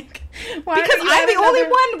else? Like, why Because don't you I'm add the only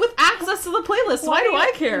another- one with access to the playlist. Why do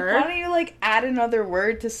I care? Why don't you like add another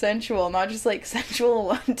word to sensual, not just like sensual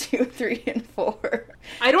 1, 2, 3, and 4?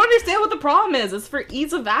 I don't understand what the problem is. It's for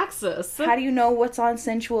ease of access. How do you know what's on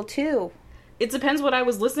sensual 2? It depends what I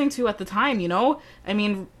was listening to at the time, you know? I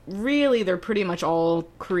mean, really, they're pretty much all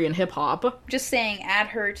Korean hip-hop. Just saying, add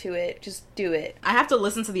her to it. Just do it. I have to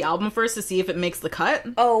listen to the album first to see if it makes the cut.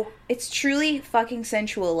 Oh, it's truly fucking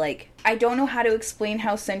sensual. Like, I don't know how to explain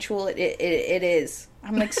how sensual it is.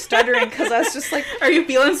 I'm like stuttering because I was just like, Are you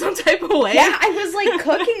feeling some type of way? yeah, I was like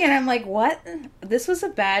cooking and I'm like, what? This was a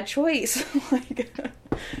bad choice. Like,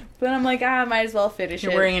 but I'm like, I might as well finish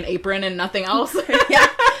You're it. wearing an apron and nothing else. Yeah.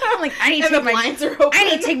 I'm like, I need to And the take my blinds are open. I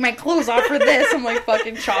need to take my clothes off for this. I'm like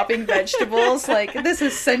fucking chopping vegetables. Like, this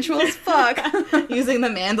is sensual as fuck. Using the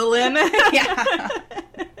mandolin. Yeah.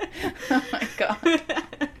 Oh my god.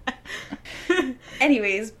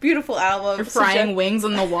 Anyways, beautiful album. You're frying wings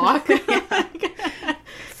on the walk.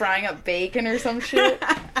 Frying up bacon or some shit.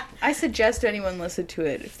 I suggest anyone listen to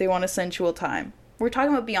it if they want a sensual time. We're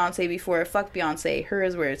talking about Beyonce before. Fuck Beyonce. Her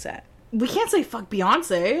is where it's at. We can't say fuck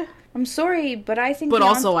Beyonce. I'm sorry, but I think But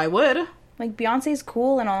also I would. like, Beyonce's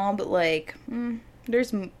cool and all, but like,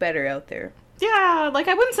 there's better out there. Yeah, like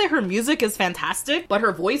I wouldn't say her music is fantastic, but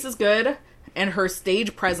her voice is good and her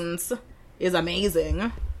stage presence is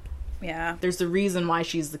amazing. Yeah. There's a reason why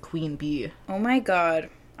she's the queen bee. Oh my god.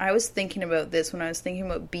 I was thinking about this when I was thinking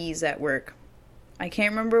about bees at work. I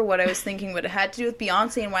can't remember what I was thinking, but it had to do with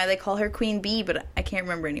Beyonce and why they call her Queen Bee, but I can't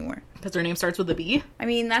remember anymore. Because her name starts with a B? I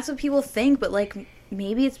mean, that's what people think, but like,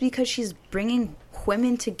 maybe it's because she's bringing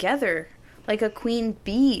women together. Like a queen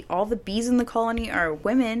bee. All the bees in the colony are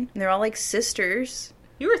women, and they're all like sisters.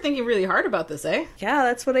 You were thinking really hard about this, eh? Yeah,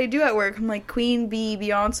 that's what I do at work. I'm like, Queen Bee,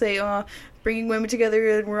 Beyonce, bringing women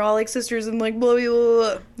together, and we're all like sisters, and like, blah, blah,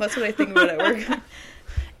 blah. That's what I think about at work.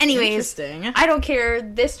 Anyways, Interesting. I don't care.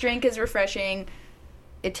 This drink is refreshing.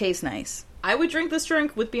 It tastes nice. I would drink this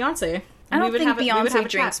drink with Beyonce. I don't think we would have Beyonce a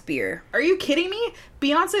drinks chat. beer. Are you kidding me?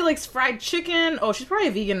 Beyonce likes fried chicken. Oh, she's probably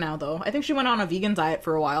a vegan now, though. I think she went on a vegan diet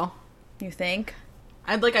for a while. You think?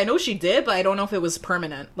 I know she did, but I don't know if it was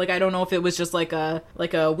permanent. Like, I don't know if it was just like a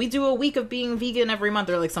we do a week of being vegan every month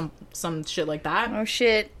or like some shit like that. Oh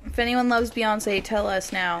shit. If anyone loves Beyonce, tell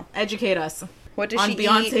us now. Educate us What does on she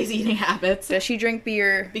Beyonce's eat? eating habits. Does she drink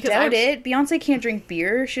beer? Because Doubt it. Beyonce can't drink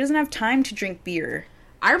beer. She doesn't have time to drink beer.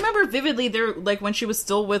 I remember vividly there, like, when she was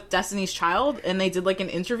still with Destiny's Child and they did like an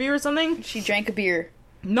interview or something. She drank a beer.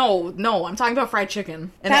 No, I'm talking about fried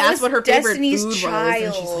chicken. And That that's was what her favorite Destiny's food was.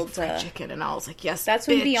 And she's like, Child. fried chicken. And I was like, yes, That's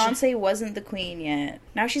when bitch. Beyonce wasn't the queen yet.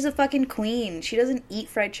 Now she's a fucking queen. She doesn't eat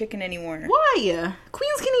fried chicken anymore. Why?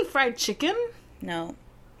 Queens can eat fried chicken. No.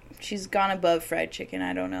 She's gone above fried chicken.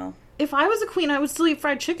 I don't know. If I was a queen, I would still eat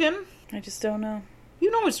fried chicken. I just don't know.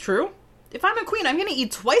 You know it's true. If I'm a queen, I'm gonna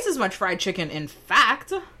eat twice as much fried chicken, in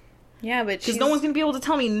fact. Yeah, but Because no one's gonna be able to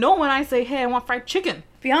tell me no when I say, hey, I want fried chicken.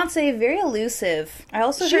 Beyonce, very elusive. I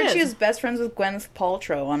also She heard is. she was best friends with Gwyneth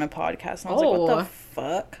Paltrow on a podcast. And I was like, what Oh. the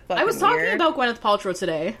fuck? I was Fucking talking weird. about Gwyneth Paltrow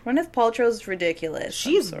today. Gwyneth Paltrow's ridiculous.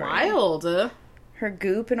 I'm She's sorry. wild. Her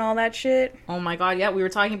goop and all that shit. Oh my god, yeah, we were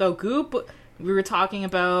talking about Goop. We were talking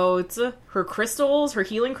about her crystals, her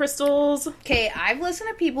healing crystals. Okay, I've listened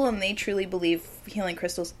to people and they truly believe healing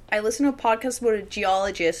crystals. I listened to a podcast about a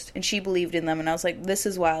geologist and she believed in them and I was like, this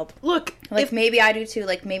is wild. Look, Like, maybe I do too.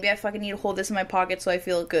 Like, maybe I fucking need to hold this in my pocket so I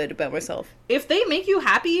feel good about myself. if they make you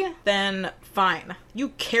happy, then fine. You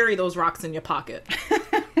carry those rocks in your pocket.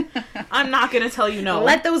 I'm not gonna tell you no.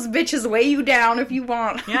 Let those bitches weigh you down if you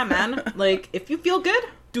want. Yeah, man. Like, if you feel good,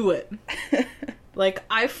 do it. Like,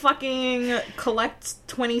 I fucking collect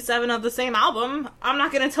 27 of the same album. I'm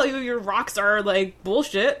not gonna tell you your rocks are, like,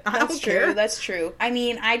 bullshit. I don't care. That's true. I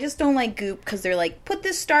mean, I just don't like Goop because they're like, put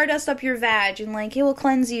this stardust up your vag and, like, it will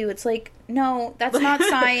cleanse you. It's like, no, that's not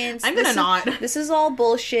science. This is all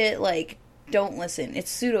bullshit. Like, don't listen.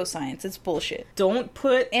 It's pseudoscience. It's bullshit. Don't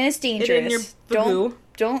put and it's dangerous. It in your vagoo.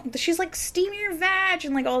 Don't. She's like, steam your vag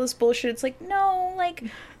and, like, all this bullshit. It's like, no, like,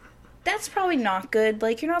 that's probably not good.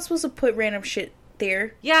 Like, you're not supposed to put random shit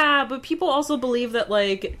there. Yeah, but people also believe that,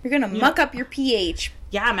 like, you're gonna muck up your pH.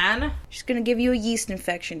 Yeah, man. She's gonna give you a yeast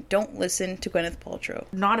infection. Don't listen to Gwyneth Paltrow.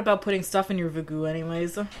 Not about putting stuff in your vagoo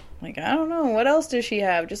anyways. Like, I don't know. What else does she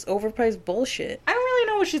have? Just overpriced bullshit. I don't really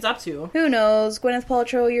know what she's up to. Who knows? Gwyneth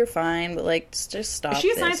Paltrow, you're fine, but, like, just stop. Is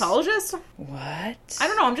she a Scientologist? What? I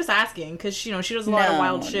don't know. I'm just asking, because, you know, she does a lot of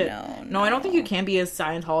wild shit. No, I don't think you can be a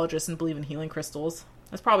Scientologist and believe in healing crystals.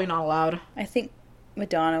 That's probably not allowed. I think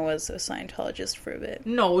Madonna was a Scientologist for a bit.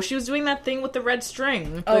 No, she was doing that thing with the red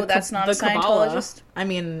string. Oh, that's not a Scientologist? I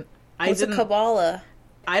mean, What's a Kabbalah?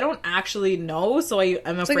 I don't actually know, so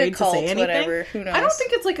I'm afraid to say anything. Whatever. Who knows? I don't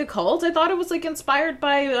think it's like a cult. I thought it was like inspired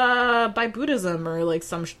by Buddhism or like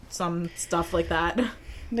some stuff like that.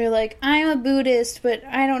 They're like, I'm a Buddhist, but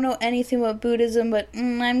I don't know anything about Buddhism, but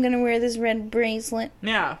I'm gonna wear this red bracelet.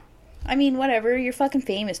 Yeah. I mean, whatever. You're fucking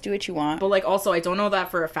famous. Do what you want. But, like, also, I don't know that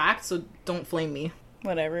for a fact, so don't flame me.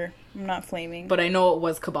 Whatever. I'm not flaming. But I know it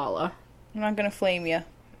was Kabbalah. I'm not gonna flame you.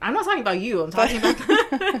 I'm not talking about you. I'm talking about...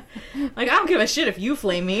 like, I don't give a shit if you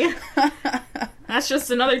flame me. That's just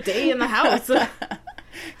another day in the house. What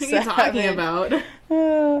are you talking about?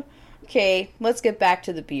 Okay, let's get back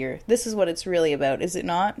to the beer. This is what it's really about, is it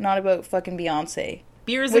not? Not about fucking Beyonce.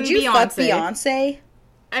 Beers and Beyonce. Would you fuck Beyonce?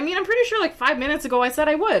 I mean, I'm pretty sure like 5 minutes ago I said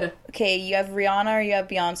I would. Okay, you have Rihanna or you have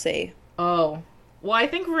Beyonce? Oh. Well, I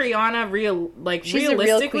think Rihanna, She's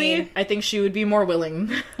realistically, a real queen. I think she would be more willing.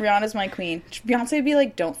 Rihanna's my queen. Beyonce would be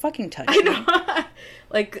like, don't fucking touch me. I know.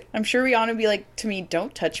 Like, I'm sure Rihanna would be like, to me,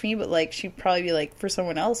 don't touch me, but like, she'd probably be like, for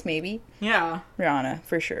someone else, maybe. Yeah. Rihanna,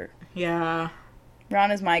 for sure. Yeah.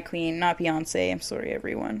 Rihanna's my queen, not Beyonce. I'm sorry,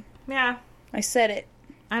 everyone. Yeah. I said it.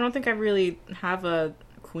 I don't think I really have a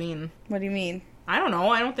queen. What do you mean? I don't know.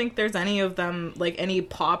 I don't think there's any of them, like, any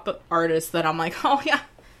pop artists that I'm like, oh, yeah,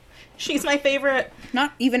 she's my favorite.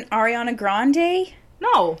 Not even Ariana Grande?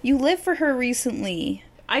 No. You lived for her recently.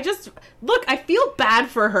 I feel bad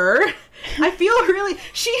for her. I feel really...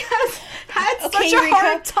 She has had such a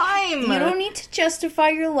hard time. You don't need to justify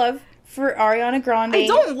your love for Ariana Grande. I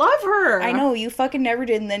don't love her. I know, you fucking never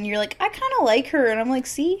did, and then you're like, I kind of like her, and I'm like,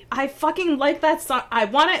 see? I fucking like that song. I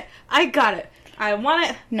want it. I got it. I want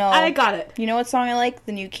it. No. I got it. You know what song I like?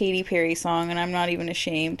 The new Katy Perry song, and I'm not even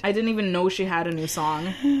ashamed. I didn't even know she had a new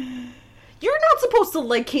song. You're not supposed to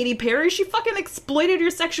like Katy Perry. She fucking exploited your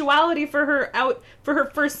sexuality for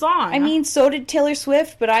her first song. I mean, so did Taylor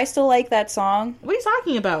Swift, but I still like that song. What are you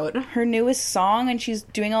talking about? Her newest song, and she's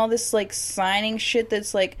doing all this, like, signing shit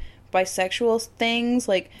that's, like, bisexual things,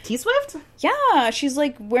 like... T-Swift? Yeah, she's,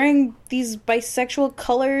 like, wearing these bisexual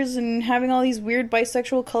colors and having all these weird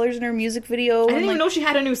bisexual colors in her music video. I didn't even know she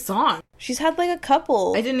had a new song. She's had, like, a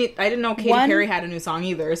couple. I didn't know Katy Perry had a new song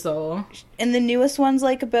either, so... And the newest one's,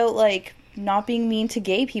 like, about, like, not being mean to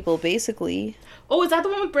gay people, basically. Oh, is that the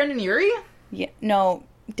one with Brendan Urie? Yeah, no...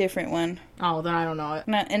 different one. Oh, then I don't know it.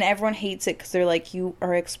 And everyone hates it because they're like, you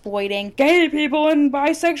are exploiting gay people and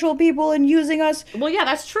bisexual people and using us. Well, yeah,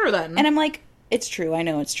 that's true then. And I'm like, it's true. I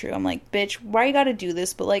know it's true. I'm like, bitch, why you gotta do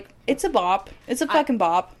this? But like, it's a bop. It's a fucking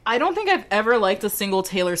bop. I don't think I've ever liked a single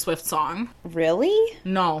Taylor Swift song. Really?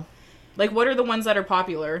 No. Like, what are the ones that are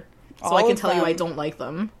popular? So I can tell you I don't like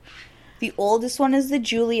them. The oldest one is the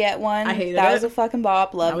Juliet one. I hated it. That was a fucking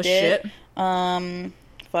bop. Loved it. That was shit.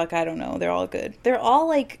 Fuck, I don't know. They're all good. They're all,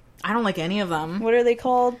 like... I don't like any of them. What are they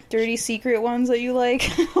called? Dirty secret ones that you like?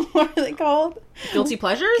 What are they called? Guilty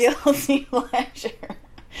pleasures? Guilty pleasure.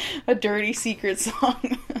 A dirty secret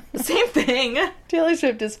song. Same thing. Taylor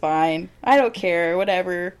Swift is fine. I don't care.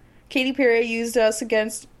 Whatever. Katy Perry used us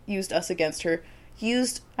against her.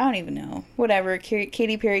 I don't even know. Whatever.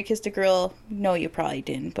 Katy Perry kissed a girl. No, you probably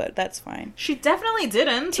didn't, but that's fine. She definitely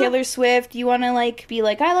didn't. Taylor Swift, you want to, like, be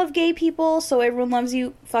like, I love gay people, so everyone loves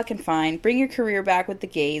you? Fucking fine. Bring your career back with the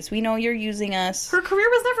gays. We know you're using us. Her career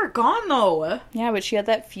was never gone, though. Yeah, but she had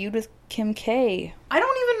that feud with Kim K. I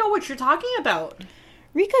don't even know what you're talking about.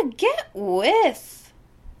 Rika, get with.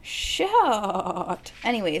 Shut.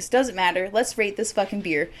 Anyways, doesn't matter. Let's rate this fucking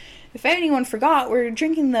beer. If anyone forgot, we're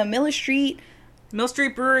drinking the Mill Street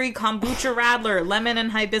Brewery Kombucha Radler, lemon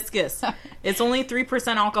and hibiscus. It's only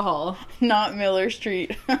 3% alcohol. Not Miller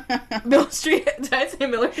Street. Miller Street? Did I say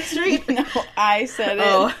Miller Street? No, I said it.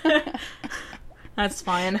 Oh. That's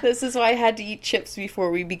fine. This is why I had to eat chips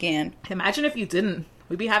before we began. Imagine if you didn't.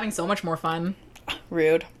 We'd be having so much more fun.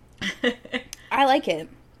 Rude. I like it.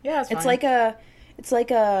 Yeah, it's fine. It's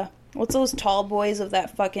like a, what's those tall boys of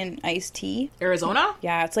that fucking iced tea? Arizona?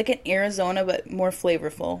 Yeah, it's like an Arizona, but more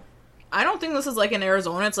flavorful. I don't think this is like in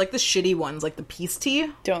Arizona. It's like the shitty ones, like the peace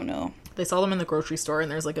tea. Don't know. They sell them in the grocery store,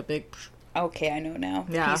 and there's like a big... Okay, I know now.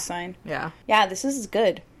 Yeah. Peace sign. Yeah. Yeah, this is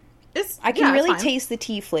good. I can it's really fine. taste the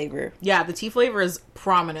tea flavor. Yeah, the tea flavor is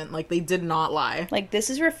prominent. Like, they did not lie. Like, this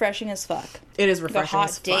is refreshing as fuck. It is Like a refreshing hot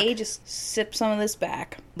as fuck. day, just sip some of this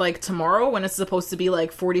back. Like, tomorrow, when it's supposed to be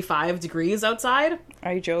like 45 degrees outside,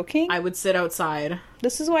 Are you joking? I would sit outside.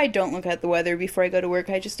 This is why I don't look at the weather before I go to work.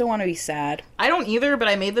 I just don't want to be sad. I don't either, but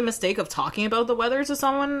I made the mistake of talking about the weather to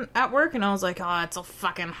someone at work, and I was like, oh, it's so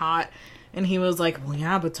fucking hot. And he was like, well,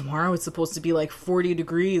 yeah, but tomorrow it's supposed to be like 40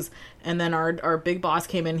 degrees. And then our big boss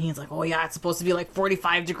came in, and he's like, oh, yeah, it's supposed to be like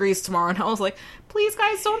 45 degrees tomorrow. And I was like, please,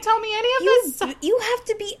 guys, don't tell me any of this. You have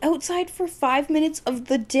to be outside for 5 minutes of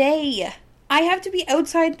the day. I have to be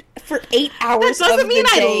outside for 8 hours That doesn't mean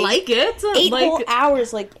of the day. I like it. 8 like, whole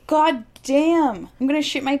hours. Like, god damn. I'm gonna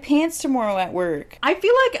shit my pants tomorrow at work. I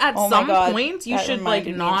feel like at Oh my some God, point you that should like reminded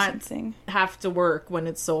me of not something. have to work when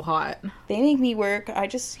it's so hot. They make me work.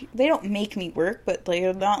 They don't make me work, but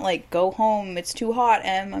they're not like, go home, it's too hot,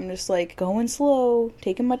 Em. I'm just like, going slow,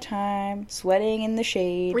 taking my time, sweating in the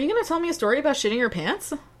shade. Were you gonna tell me a story about shitting your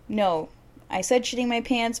pants? No. I said shitting my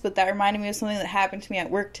pants, but that reminded me of something that happened to me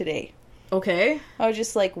at work today. Okay. I was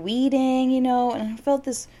just like weeding, and I felt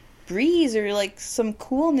this breeze or like some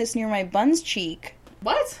coolness near my buns cheek.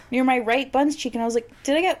 What? Near my right buns cheek, and I was like,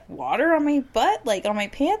 did I get water on my butt? Like on my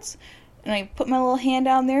pants? And I put my little hand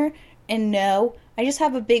down there, and no. I just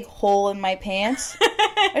have a big hole in my pants.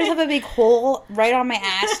 I just have a big hole right on my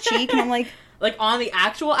ass cheek, and I'm like... Like on the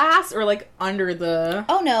actual ass or like under the...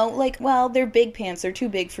 Oh no, like, well, they're big pants. They're too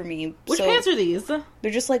big for me. Which so pants are these?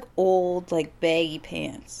 They're just like old, like baggy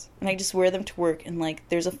pants. And I just wear them to work, and like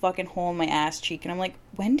there's a fucking hole in my ass cheek, and I'm like,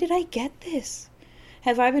 when did I get this?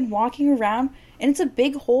 Have I been walking around? And it's a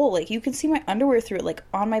big hole. Like, you can see my underwear through it, like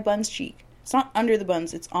on my buns cheek. It's not under the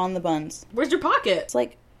buns, it's on the buns. Where's your pocket? It's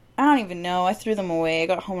like, I don't even know. I threw them away. I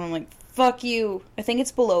got home and I'm like, fuck you. I think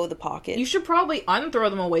it's below the pocket. You should probably unthrow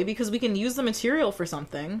them away because we can use the material for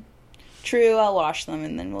something. True, I'll wash them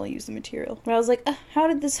and then we'll use the material. But I was like, how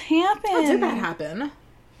did this happen? How did that happen?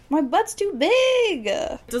 My butt's too big.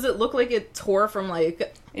 Does it look like it tore from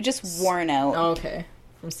like... It just worn out. Oh, okay.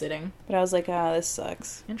 From sitting. But I was like, this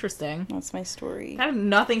sucks. Interesting. That's my story. That had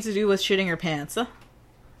nothing to do with shitting your pants.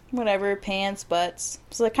 Whatever, pants, butts.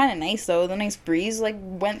 It's like kind of nice though. The nice breeze like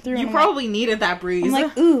went through. You and probably needed that breeze. I'm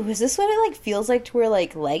like, ooh, is this what it like feels like to wear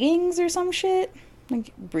like leggings or some shit?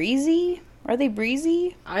 Like breezy? Are they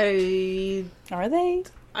breezy? Are they?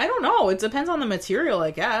 I don't know. It depends on the material,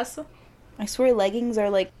 I guess. I swear leggings are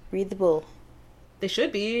like breathable. They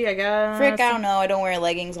should be, I guess. Frick, I don't know. I don't wear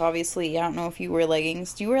leggings, obviously. I don't know if you wear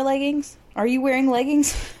leggings. Do you wear leggings? Are you wearing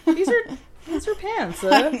leggings? These are pants.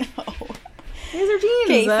 I don't know. These are jeans.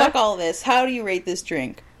 Okay, fuck all this. How do you rate this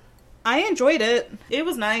drink? I enjoyed it. It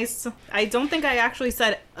was nice. I don't think I actually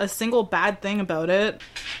said a single bad thing about it.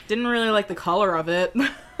 Didn't really like the color of it.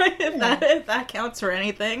 if that counts for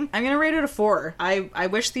anything. I'm gonna rate it a 4. I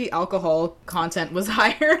wish the alcohol content was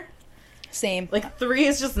higher. Same. Like 3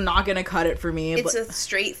 is just not gonna cut it for me. It's a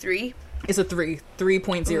straight 3. It's a 3.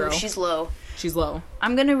 3.0. Ooh, she's low. She's low.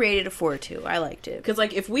 I'm gonna rate it a 4 too. I liked it. Because,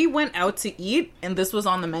 like, if we went out to eat and this was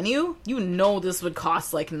on the menu, you know this would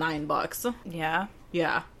cost, like, $9. Yeah.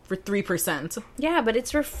 Yeah. For 3%. Yeah, but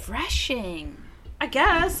it's refreshing. I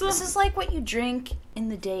guess. This is like what you drink in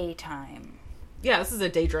the daytime. Yeah, this is a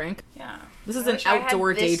day drink. Yeah. This is an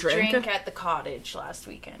outdoor day drink. Drink at the cottage last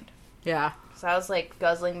weekend. Yeah. So I was, like,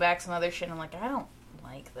 guzzling back some other shit. And I'm like, I don't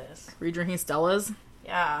like this. Were you drinking Stella's?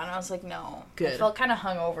 Yeah, and I was like, no. Good. I felt kind of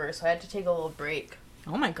hungover, so I had to take a little break.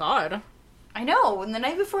 Oh my god. I know, and the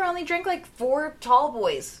night before I only drank like 4 tall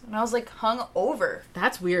boys, and I was like hung over.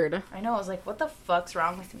 That's weird. I know, I was like, what the fuck's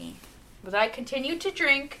wrong with me? But I continued to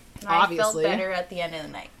drink, and Obviously. I felt better at the end of the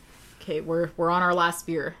night. Okay, we're on our last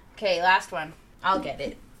beer. Okay, last one. I'll get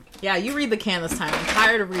it. Yeah, you read the can this time. I'm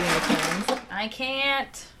tired of reading the cans. I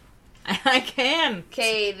can't. I can.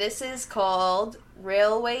 Okay, this is called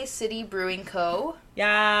Railway City Brewing Co.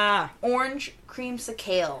 Yeah. Orange Creamsicle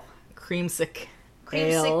Ale.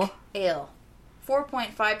 Creamsicle Ale.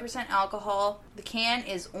 4.5% alcohol. The can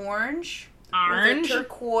is orange. Orange? With a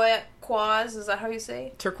turquoise, is that how you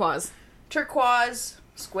say? Turquoise. Turquoise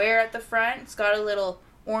square at the front. It's got a little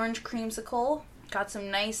orange creamsicle. Got some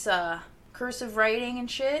nice cursive writing and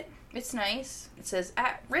shit. It's nice. It says,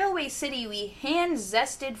 at Railway City, we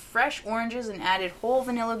hand-zested fresh oranges and added whole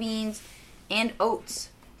vanilla beans and oats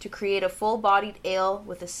to create a full-bodied ale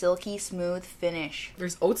with a silky smooth finish.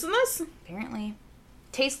 There's oats in this? Apparently.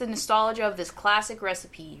 Taste the nostalgia of this classic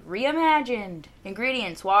recipe. Reimagined.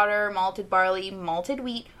 Ingredients: water, malted barley, malted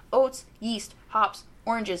wheat, oats, yeast, hops,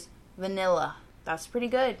 oranges, vanilla. That's pretty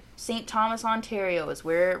good. St. Thomas, Ontario is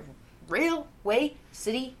where Railway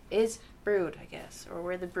City is brewed, I guess. Or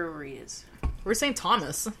where the brewery is. Where's St.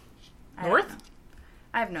 Thomas? I don't North? know.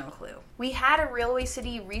 I have no clue. We had a Railway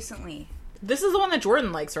City recently. This is the one that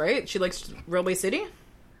Jordan likes, right? She likes Railway City?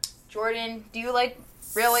 Jordan, do you like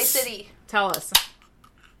Railway City? Tell us.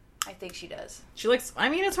 I think she does. She likes... I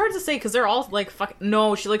mean, it's hard to say because they're all like...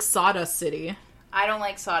 No, she likes Sawdust City. I don't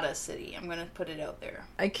like Sawdust City. I'm going to put it out there.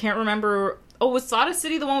 I can't remember... Oh, was Sawdust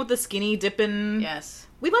City the one with the skinny dipping? Yes.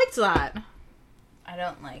 We liked that. I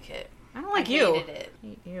don't like it. I don't like I you. hated it. I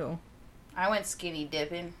hate you. I went skinny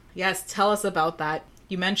dipping. Yes, tell us about that.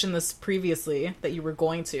 You mentioned this previously, that you were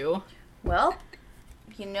going to. Well,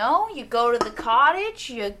 you know, you go to the cottage,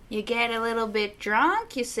 you get a little bit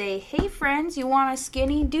drunk, you say, hey friends, you want a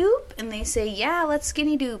skinny doop? And they say, yeah, let's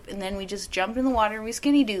skinny doop. And then we just jump in the water and we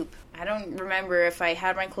skinny doop. I don't remember if I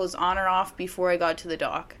had my clothes on or off before I got to the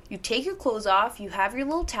dock. You take your clothes off, you have your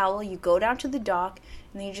little towel, you go down to the dock,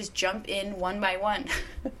 and then you just jump in one by one.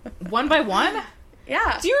 One by one?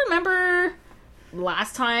 Yeah. Do you remember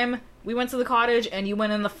last time we went to the cottage and you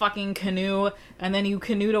went in the fucking canoe and then you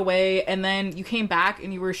canoed away and then you came back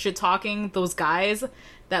and you were shit-talking those guys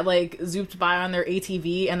that, like, zooped by on their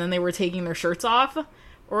ATV and then they were taking their shirts off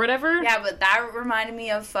or whatever? Yeah, but that reminded me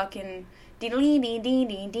of fucking... Do you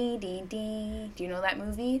know that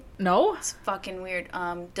movie? No? It's fucking weird.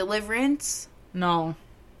 Deliverance. No.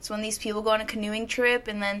 It's when these people go on a canoeing trip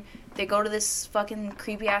and then they go to this fucking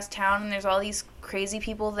creepy ass town and there's all these crazy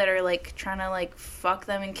people that are like trying to like fuck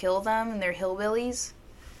them and kill them and they're hillbillies.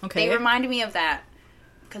 Okay. They reminded me of that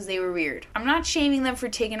because they were weird. I'm not shaming them for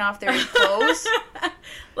taking off their clothes.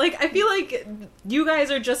 Like, I feel like you guys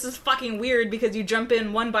are just as fucking weird because you jump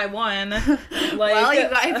in one by one. Like, well, you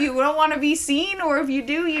guys, if you don't want to be seen or if you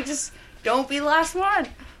do, you just don't be the last one.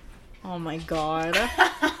 Oh my god.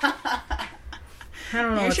 I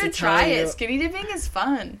don't know. You should try it. Skinny dipping is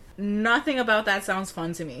fun. Nothing about that sounds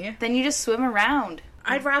fun to me. Then you just swim around.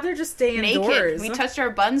 I'd rather just stay Naked. indoors. We touched our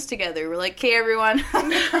buns together. We're like, okay, everyone,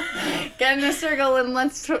 get in a circle and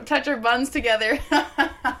let's touch our buns together.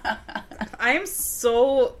 I am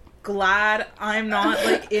so glad I'm not,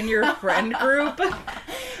 like, in your friend group.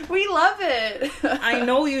 We love it. I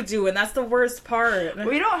know you do, and that's the worst part.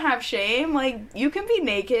 We don't have shame. Like, you can be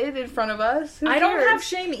naked in front of us. Who I don't cares? have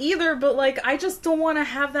shame either, but, like, I just don't want to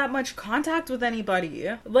have that much contact with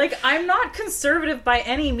anybody. Like, I'm not conservative by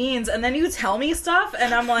any means, and then you tell me stuff,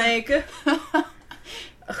 and I'm like,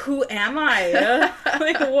 who am I?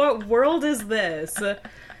 Like, what world is this?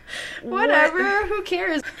 Whatever, who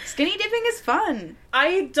cares? Skinny dipping is fun.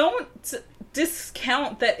 I don't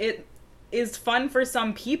discount that it is fun for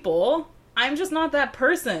some people. I'm just not that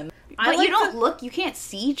person. But you don't look, you can't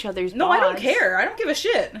see each other's No, bods. I don't care. I don't give a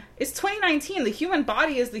shit. It's 2019. The human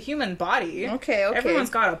body is the human body. Okay. Everyone's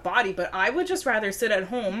got a body, but I would just rather sit at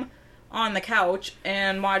home on the couch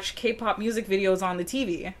and watch K-pop music videos on the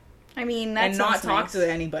TV. I mean, that and not sounds talk nice.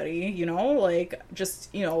 to anybody, you know? Like,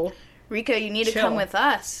 just, you know... Rika, you need to Chill. come with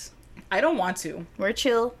us. I don't want to. We're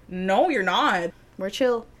chill. No, you're not. We're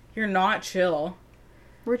chill. You're not chill.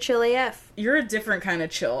 We're chill AF. You're a different kind of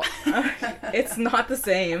chill. It's not the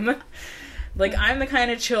same. Like, I'm the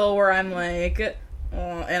kind of chill where I'm like, oh,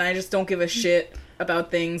 and I just don't give a shit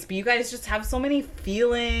about things. But you guys just have so many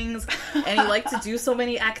feelings, and you like to do so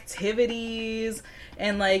many activities,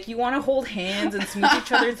 and like you want to hold hands and smooch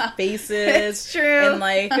each other's faces. It's true.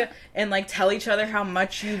 And like tell each other how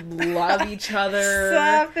much you love each other.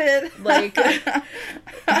 Stop it. Like,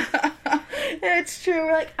 it's true.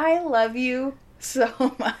 We're like, I love you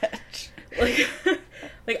so much.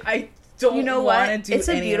 like I don't You know want to what? do It's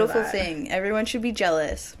a any of beautiful that. thing. Everyone should be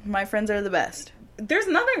jealous. My friends are the best. There's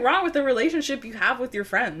nothing wrong with the relationship you have with your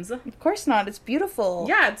friends. Of course not. It's beautiful.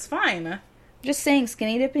 Yeah, it's fine. Just saying,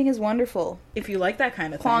 skinny dipping is wonderful. If you like that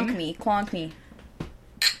kind of Clonk thing. me. Clonk me.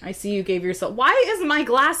 I see you gave yourself... Why is my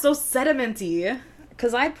glass so sedimenty?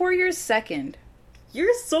 Because I pour yours second.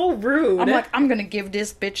 You're so rude. I'm like, I'm going to give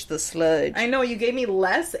this bitch the sludge. I know, you gave me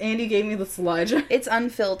less and you gave me the sludge. It's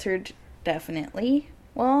unfiltered, definitely.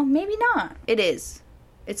 Well, maybe not. It is.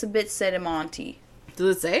 It's a bit sedimenty.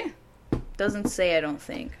 Does it say? Doesn't say, I don't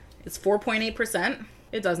think. It's 4.8%.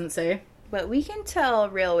 It doesn't say. But we can tell,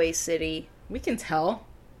 Railway City. We can tell.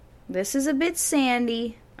 This is a bit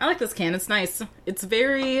sandy. I like this can. It's nice.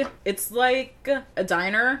 It's like a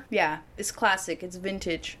diner. Yeah, it's classic. It's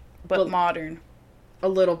vintage, but modern. A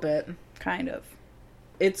little bit. Kind of.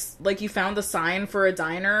 It's like you found the sign for a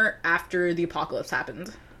diner after the apocalypse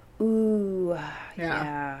happened. Ooh.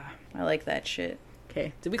 Yeah. I like that shit.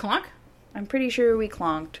 Okay. Did we clonk? I'm pretty sure we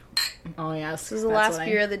clonked. Oh, yes. This is the last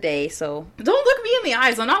beer of the day, so... Don't look me in the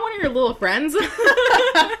eyes. I'm not one of your little friends.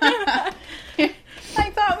 I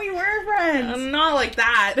thought we were friends. Not like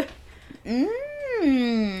that.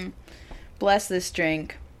 Bless this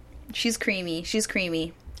drink. She's creamy. She's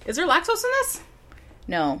creamy. Is there lactose in this?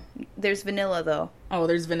 No. There's vanilla, though. Oh,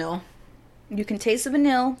 there's vanilla. You can taste the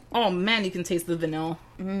vanilla. Oh, man, you can taste the vanilla.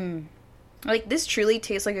 Like, this truly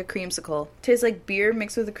tastes like a creamsicle. Tastes like beer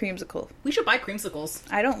mixed with a creamsicle. We should buy creamsicles.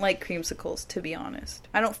 I don't like creamsicles, to be honest.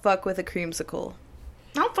 I don't fuck with a creamsicle.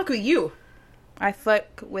 I don't fuck with you. I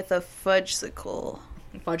fuck with a fudgesicle.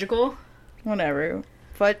 Fudgicle? Whatever.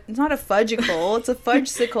 It's not a fudgicle, it's a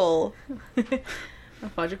fudgesicle. A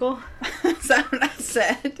fudgicle? Is that what I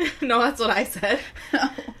said? No, that's what I said.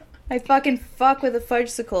 I fucking fuck with a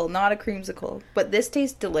fudgesicle, not a creamsicle. But this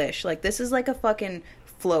tastes delish. Like, this is like a fucking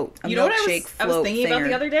float. A you know what I was thinking about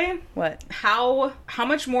the other day? What? How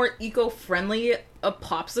much more eco-friendly a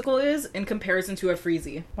popsicle is in comparison to a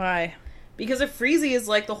freezy. Why? Because a freezy is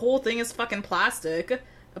like, the whole thing is fucking plastic.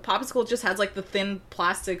 A popsicle just has like the thin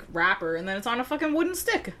plastic wrapper and then it's on a fucking wooden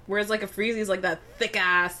stick. Whereas like a freezy is like that thick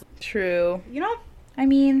ass. True. You know? I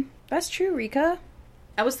mean, that's true, Rika.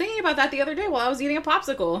 I was thinking about that the other day while I was eating a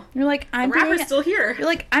popsicle. You're like, the wrapper's still here. You're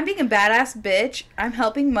like, I'm being a badass bitch. I'm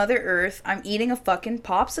helping Mother Earth. I'm eating a fucking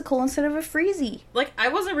popsicle instead of a freezy. Like, I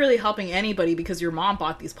wasn't really helping anybody because your mom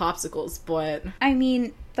bought these popsicles, but... I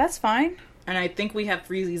mean, that's fine. And I think we have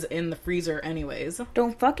freezies in the freezer anyways.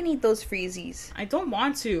 Don't fucking eat those freezies. I don't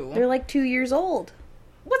want to. They're like 2 years old.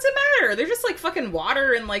 What's it matter? They're just like fucking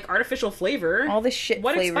water and like artificial flavor. All the shit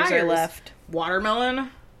what flavors expires? are left.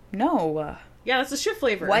 Watermelon? No. Yeah, that's a shit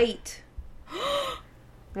flavor. White.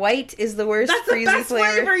 White is the worst that's freezy the best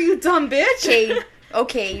flavor, you dumb bitch.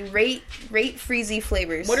 Okay, rate freezy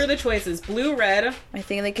flavors. What are the choices? Blue, red. I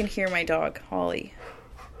think they can hear my dog, Holly.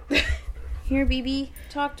 Here, BB,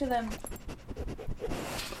 talk to them.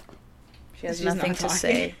 She has nothing to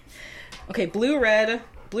say. Okay, blue, red,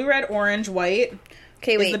 orange, white.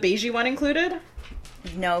 Okay, wait. Is the beigey one included?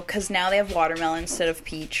 No, because now they have watermelon instead of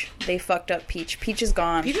peach. They fucked up peach. Peach is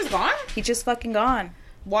gone. Peach is gone? Peach is fucking gone.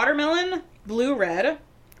 Watermelon, blue, red.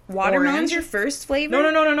 Watermelon's orange. your first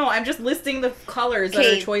flavor? No. I'm just listing the colors that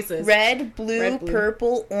are choices. Red, blue,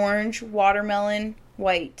 purple, orange, watermelon,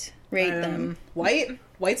 white. Rate them. White.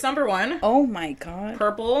 White's number 1. Oh my god.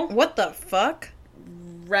 Purple. What the fuck?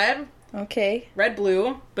 Red. Okay. Red,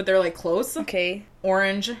 blue, but they're like close. Okay.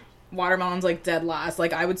 Orange. Watermelon's like dead last.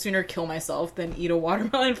 Like, I would sooner kill myself than eat a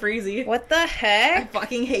watermelon freezy. What the heck? I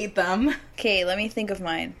fucking hate them. Okay, let me think of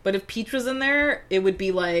mine. But if peach was in there, it would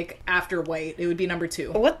be like after white. It would be number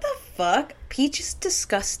 2. What the fuck? Peach is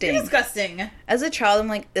disgusting. You're disgusting. As a child, I'm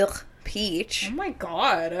like, ugh, peach. Oh my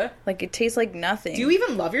god. Like, it tastes like nothing. Do you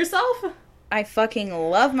even love yourself? I fucking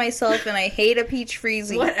love myself and I hate a peach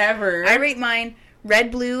freezy. Whatever. I rate mine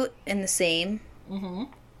red, blue, and the same. Mm-hmm.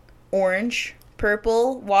 Orange,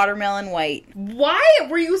 purple, watermelon, white. Why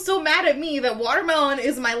were you so mad at me that watermelon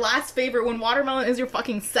is my last favorite when watermelon is your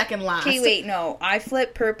fucking second last? Okay, wait, no. I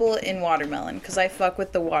flip purple and watermelon because I fuck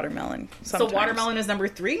with the watermelon sometimes. So watermelon is number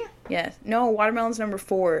 3? Yeah. No, watermelon's number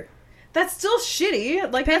 4. That's still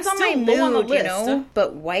shitty. Like, Depends that's on my still low on the mood, list. you know?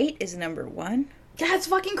 But white is number 1. Yeah, it's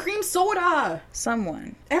fucking cream soda.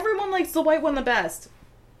 Someone. Everyone likes the white one the best.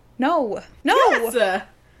 No. Yes.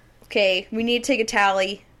 Okay, we need to take a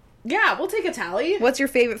tally. Yeah, we'll take a tally. What's your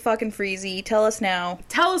favorite fucking freezy? Tell us now.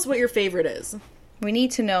 Tell us what your favorite is. We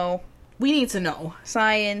need to know. We need to know.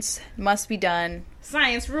 Science must be done.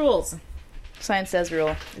 Science rules. Science does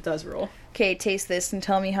rule. It does rule. Okay, taste this and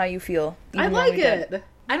tell me how you feel. I like it.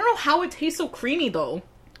 I don't know how it tastes so creamy, though.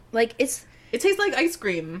 Like, It tastes like ice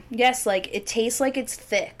cream. Yes, like, it tastes like it's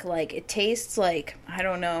thick. Like, it tastes like, I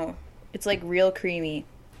don't know. It's, like, real creamy.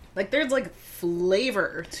 Like, there's, like,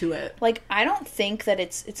 flavor to it. Like, I don't think that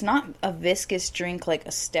it's not a viscous drink like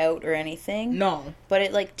a stout or anything. No. But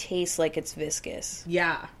it, like, tastes like it's viscous.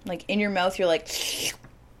 Yeah. Like, in your mouth, you're like...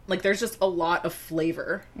 Like, there's just a lot of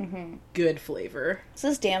flavor. Mm-hmm. Good flavor. This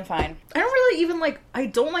is damn fine. I don't really even, like... I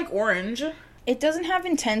don't like orange. It doesn't have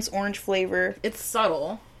intense orange flavor. It's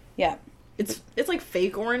subtle. Yeah. It's like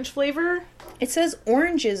fake orange flavor. It says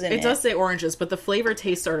oranges in it. It does say oranges, but the flavor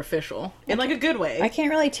tastes artificial. In, like, a good way. I can't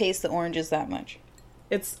really taste the oranges that much.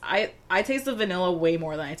 I taste the vanilla way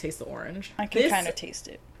more than I taste the orange. I can kind of taste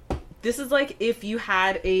it. This is like if you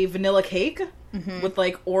had a vanilla cake with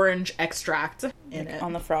like orange extract in it.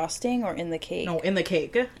 On the frosting or in the cake? No, in the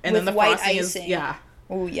cake. And With then the white frosting icing. is yeah.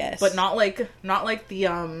 Oh, yes. But not like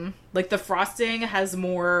the frosting has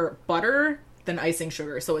more butter than icing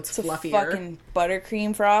sugar, so it's fluffier. Fucking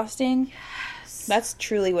buttercream frosting. Yes. That's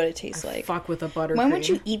truly what it tastes like. Fuck with a buttercream. When would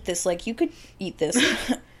you eat this? Like, you could eat this.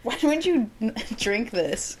 Why wouldn't you drink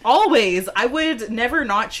this? Always. I would never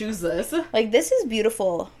not choose this. Like, this is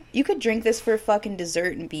beautiful. You could drink this for fucking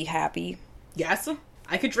dessert and be happy. Yes.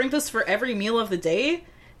 I could drink this for every meal of the day,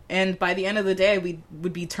 and by the end of the day, we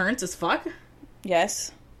would be turned as fuck.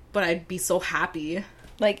 Yes. But I'd be so happy.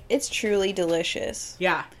 Like, it's truly delicious.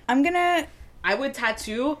 Yeah. I would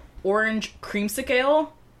tattoo orange creamsicle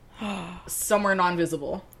somewhere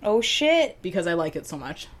non-visible. Oh, shit. Because I like it so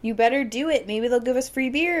much. You better do it. Maybe they'll give us free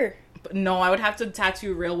beer. But no, I would have to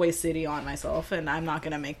tattoo Railway City on myself, and I'm not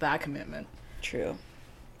going to make that commitment. True.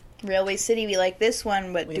 Railway City, we like this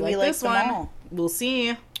one, but do we like them all? We'll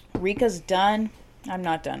see. Rika's done. I'm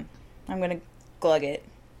not done. I'm going to glug it.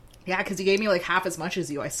 Yeah, because you gave me like half as much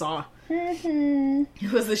as you, I saw.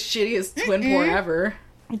 It was the shittiest twin pour ever.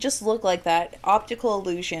 It just looked like that. Optical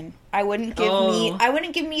illusion. I wouldn't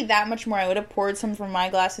give me that much more. I would have poured some from my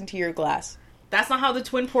glass into your glass. That's not how the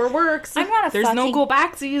twin pour works. I'm not a There's no go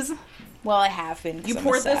backsies. Well, I have been. You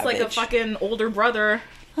poured this like a fucking older brother.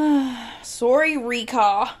 Sorry,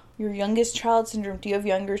 Rika. Your youngest child syndrome. Do you have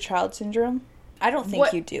younger child syndrome? I don't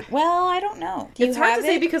think you do. Well, I don't know. It's hard to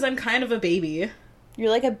say because I'm kind of a baby.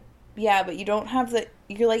 You're like a... Yeah, but you don't have the...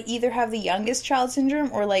 You're like either have the youngest child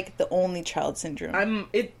syndrome or like the only child syndrome.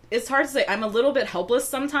 It's hard to say. I'm a little bit helpless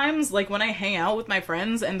sometimes. Like when I hang out with my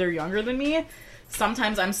friends and they're younger than me,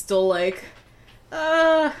 sometimes I'm still like,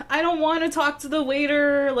 I don't want to talk to the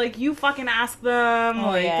waiter. Like, you fucking ask them.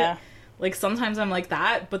 Oh, yeah. Like, sometimes I'm like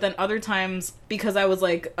that, but then other times, because I was,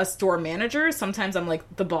 like, a store manager, sometimes I'm, like,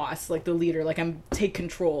 the boss, like, the leader. Like, take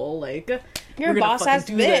control. Like, you're a boss-ass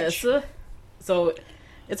bitch. This. So,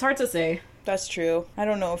 it's hard to say. That's true. I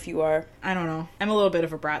don't know if you are. I don't know. I'm a little bit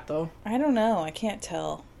of a brat, though. I don't know. I can't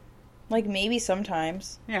tell. Like, maybe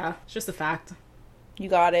sometimes. Yeah, it's just a fact. You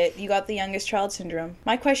got it. You got the youngest child syndrome.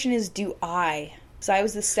 My question is, do I? Because I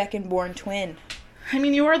was the second-born twin. I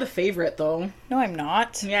mean, you are the favorite, though. No, I'm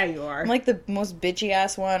not. Yeah, you are. I'm like the most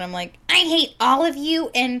bitchy-ass one. I'm like, I hate all of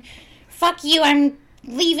you, and fuck you, I'm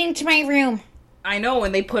leaving to my room. I know,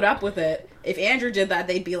 and they put up with it. If Andrew did that,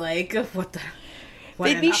 they'd be like, what the...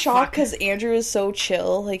 They'd be shocked because Andrew is so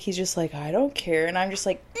chill. Like, he's just like, I don't care. And I'm just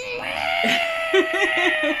like...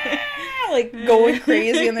 like, going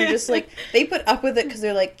crazy, and they're just like... They put up with it because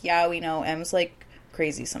they're like, yeah, we know, Em's like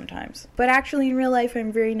crazy sometimes. But actually, in real life,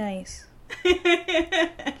 I'm very nice.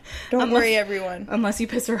 Don't worry, everyone. Unless you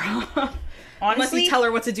piss her off. Honestly, unless you tell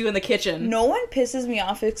her what to do in the kitchen. No one pisses me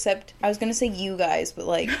off except, I was gonna say you guys, but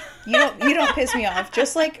like, you don't piss me off.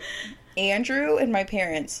 Just like Andrew and my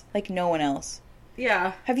parents. Like, no one else.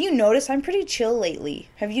 Yeah. Have you noticed? I'm pretty chill lately.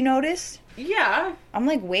 Have you noticed? Yeah. I'm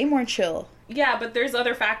like way more chill. Yeah, but there's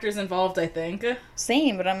other factors involved, I think.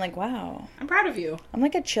 Same, but I'm like, wow. I'm proud of you. I'm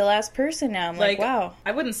like a chill-ass person now. I'm like, wow.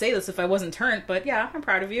 I wouldn't say this if I wasn't turned, but yeah, I'm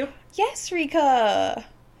proud of you. Yes, Rika.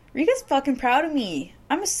 Rika's fucking proud of me.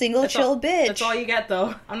 I'm a single, chill bitch. That's all you get,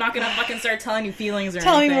 though. I'm not gonna fucking start telling you feelings or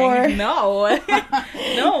Tell anything. Tell me more. No.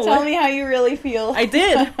 No. Tell me how you really feel. I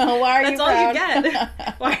did. Why are you proud? That's all you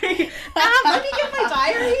get. Why are you... let me get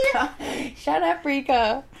my diary. Shut up,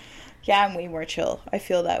 Rika. Yeah, I'm way more chill. I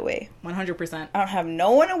feel that way. 100%. I don't have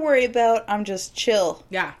no one to worry about. I'm just chill.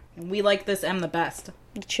 Yeah. We like this M the best.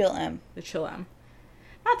 The chill M. The chill M.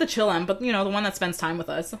 Not the chill M, but, you know, the one that spends time with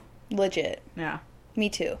us. Legit. Yeah. Me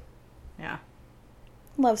too. Yeah.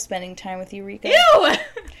 Love spending time with you, Rika. Ew!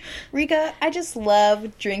 Rika, I just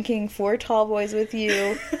love drinking 4 tall boys with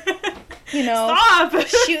you. You know. Stop!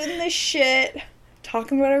 Shooting the shit.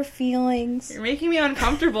 Talking about our feelings. You're making me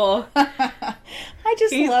uncomfortable. I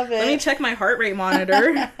just love it. Let me check my heart rate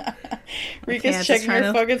monitor. Rika's checking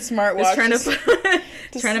her fucking smartwatch.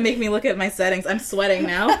 Trying to make me look at my settings. I'm sweating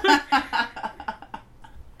now.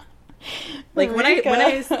 Like when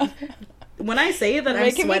I say that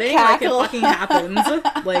I'm sweating, like it fucking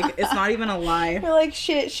happens. Like, it's not even a lie. We're like,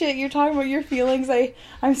 shit, you're talking about your feelings.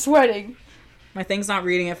 I'm sweating. My thing's not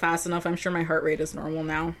reading it fast enough. I'm sure my heart rate is normal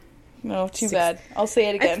now. No, too bad. I'll say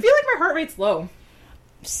it again. I feel like my heart rate's low.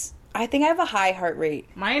 I think I have a high heart rate.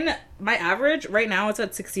 My average right now it's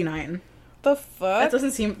at 69. The fuck? That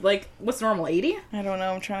doesn't seem like, what's normal, 80? I don't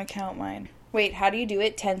know. I'm trying to count mine. Wait, how do you do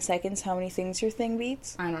it? 10 seconds? How many things your thing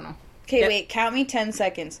beats? I don't know. Okay, wait. Count me 10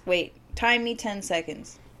 seconds. Wait. Time me 10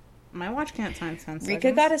 seconds. My watch can't time 10 seconds.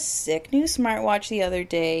 Rika got a sick new smartwatch the other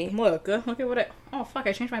day. Look at what I... Oh, fuck,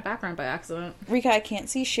 I changed my background by accident. Rika, I can't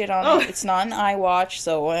see shit on it. It's not an iWatch,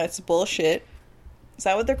 so it's bullshit. Is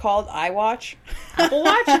that what they're called? iWatch? Apple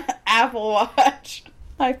Watch? Apple Watch.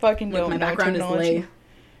 I fucking don't know. My background is Lay.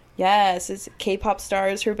 Yes, it's K-pop star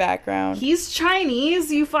is her background. He's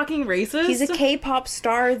Chinese, you fucking racist. He's a K-pop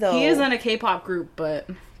star, though. He is in a K-pop group, but...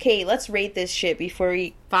 Okay, let's rate this shit before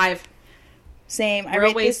we... 5. Same.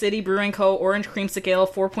 Railway City Brewing Co. Orange Creamsicle Ale,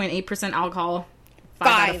 4.8% alcohol. 5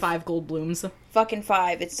 out of 5 gold blooms. Fucking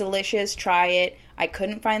 5. It's delicious. Try it. I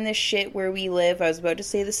couldn't find this shit where we live. I was about to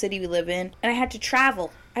say the city we live in. And I had to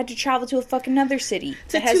travel. I had to travel to a fucking other city.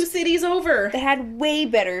 To 2 cities over. That had way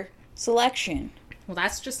better selection. Well,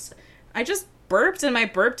 that's just... I just burped, and my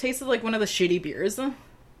burp tasted like one of the shitty beers.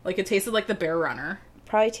 Like, it tasted like the Bear Runner.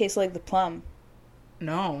 Probably tasted like the Plum.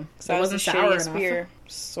 No. It wasn't sour enough. Beer.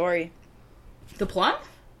 Sorry. The Plum?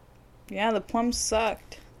 Yeah, the Plum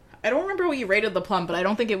sucked. I don't remember what you rated the Plum, but I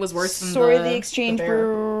don't think it was worse than the Exchange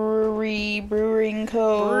Brewing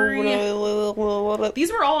Co.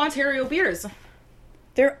 These were all Ontario beers.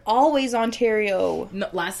 They're always Ontario. No,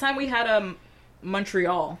 last time we had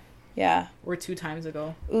Montreal. Yeah. Or 2 times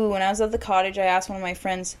ago. Ooh, when I was at the cottage, I asked one of my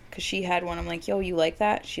friends, because she had one. I'm like, yo, you like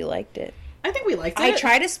that? She liked it. I think we liked it. I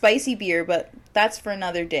tried a spicy beer, but that's for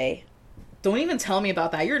another day. Don't even tell me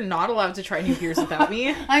about that. You're not allowed to try new beers without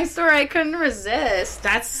me. I'm sorry, I couldn't resist.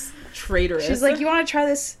 That's traitorous. She's like, you want to try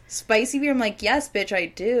this spicy beer? I'm like, yes, bitch, I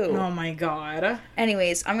do. Oh my god.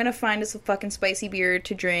 Anyways, I'm going to find us a fucking spicy beer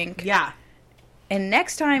to drink. Yeah. And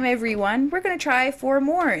next time, everyone, we're going to try 4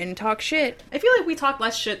 more and talk shit. I feel like we talk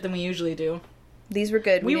less shit than we usually do. These were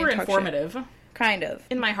good. We were informative. Shit. Kind of.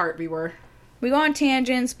 In my heart, we were. We go on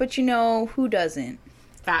tangents, but you know, who doesn't?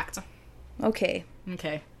 Fact. Okay.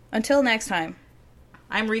 Okay. Until next time.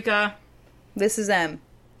 I'm Rika. This is Em.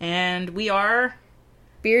 And we are...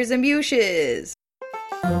 Beers and Bushes.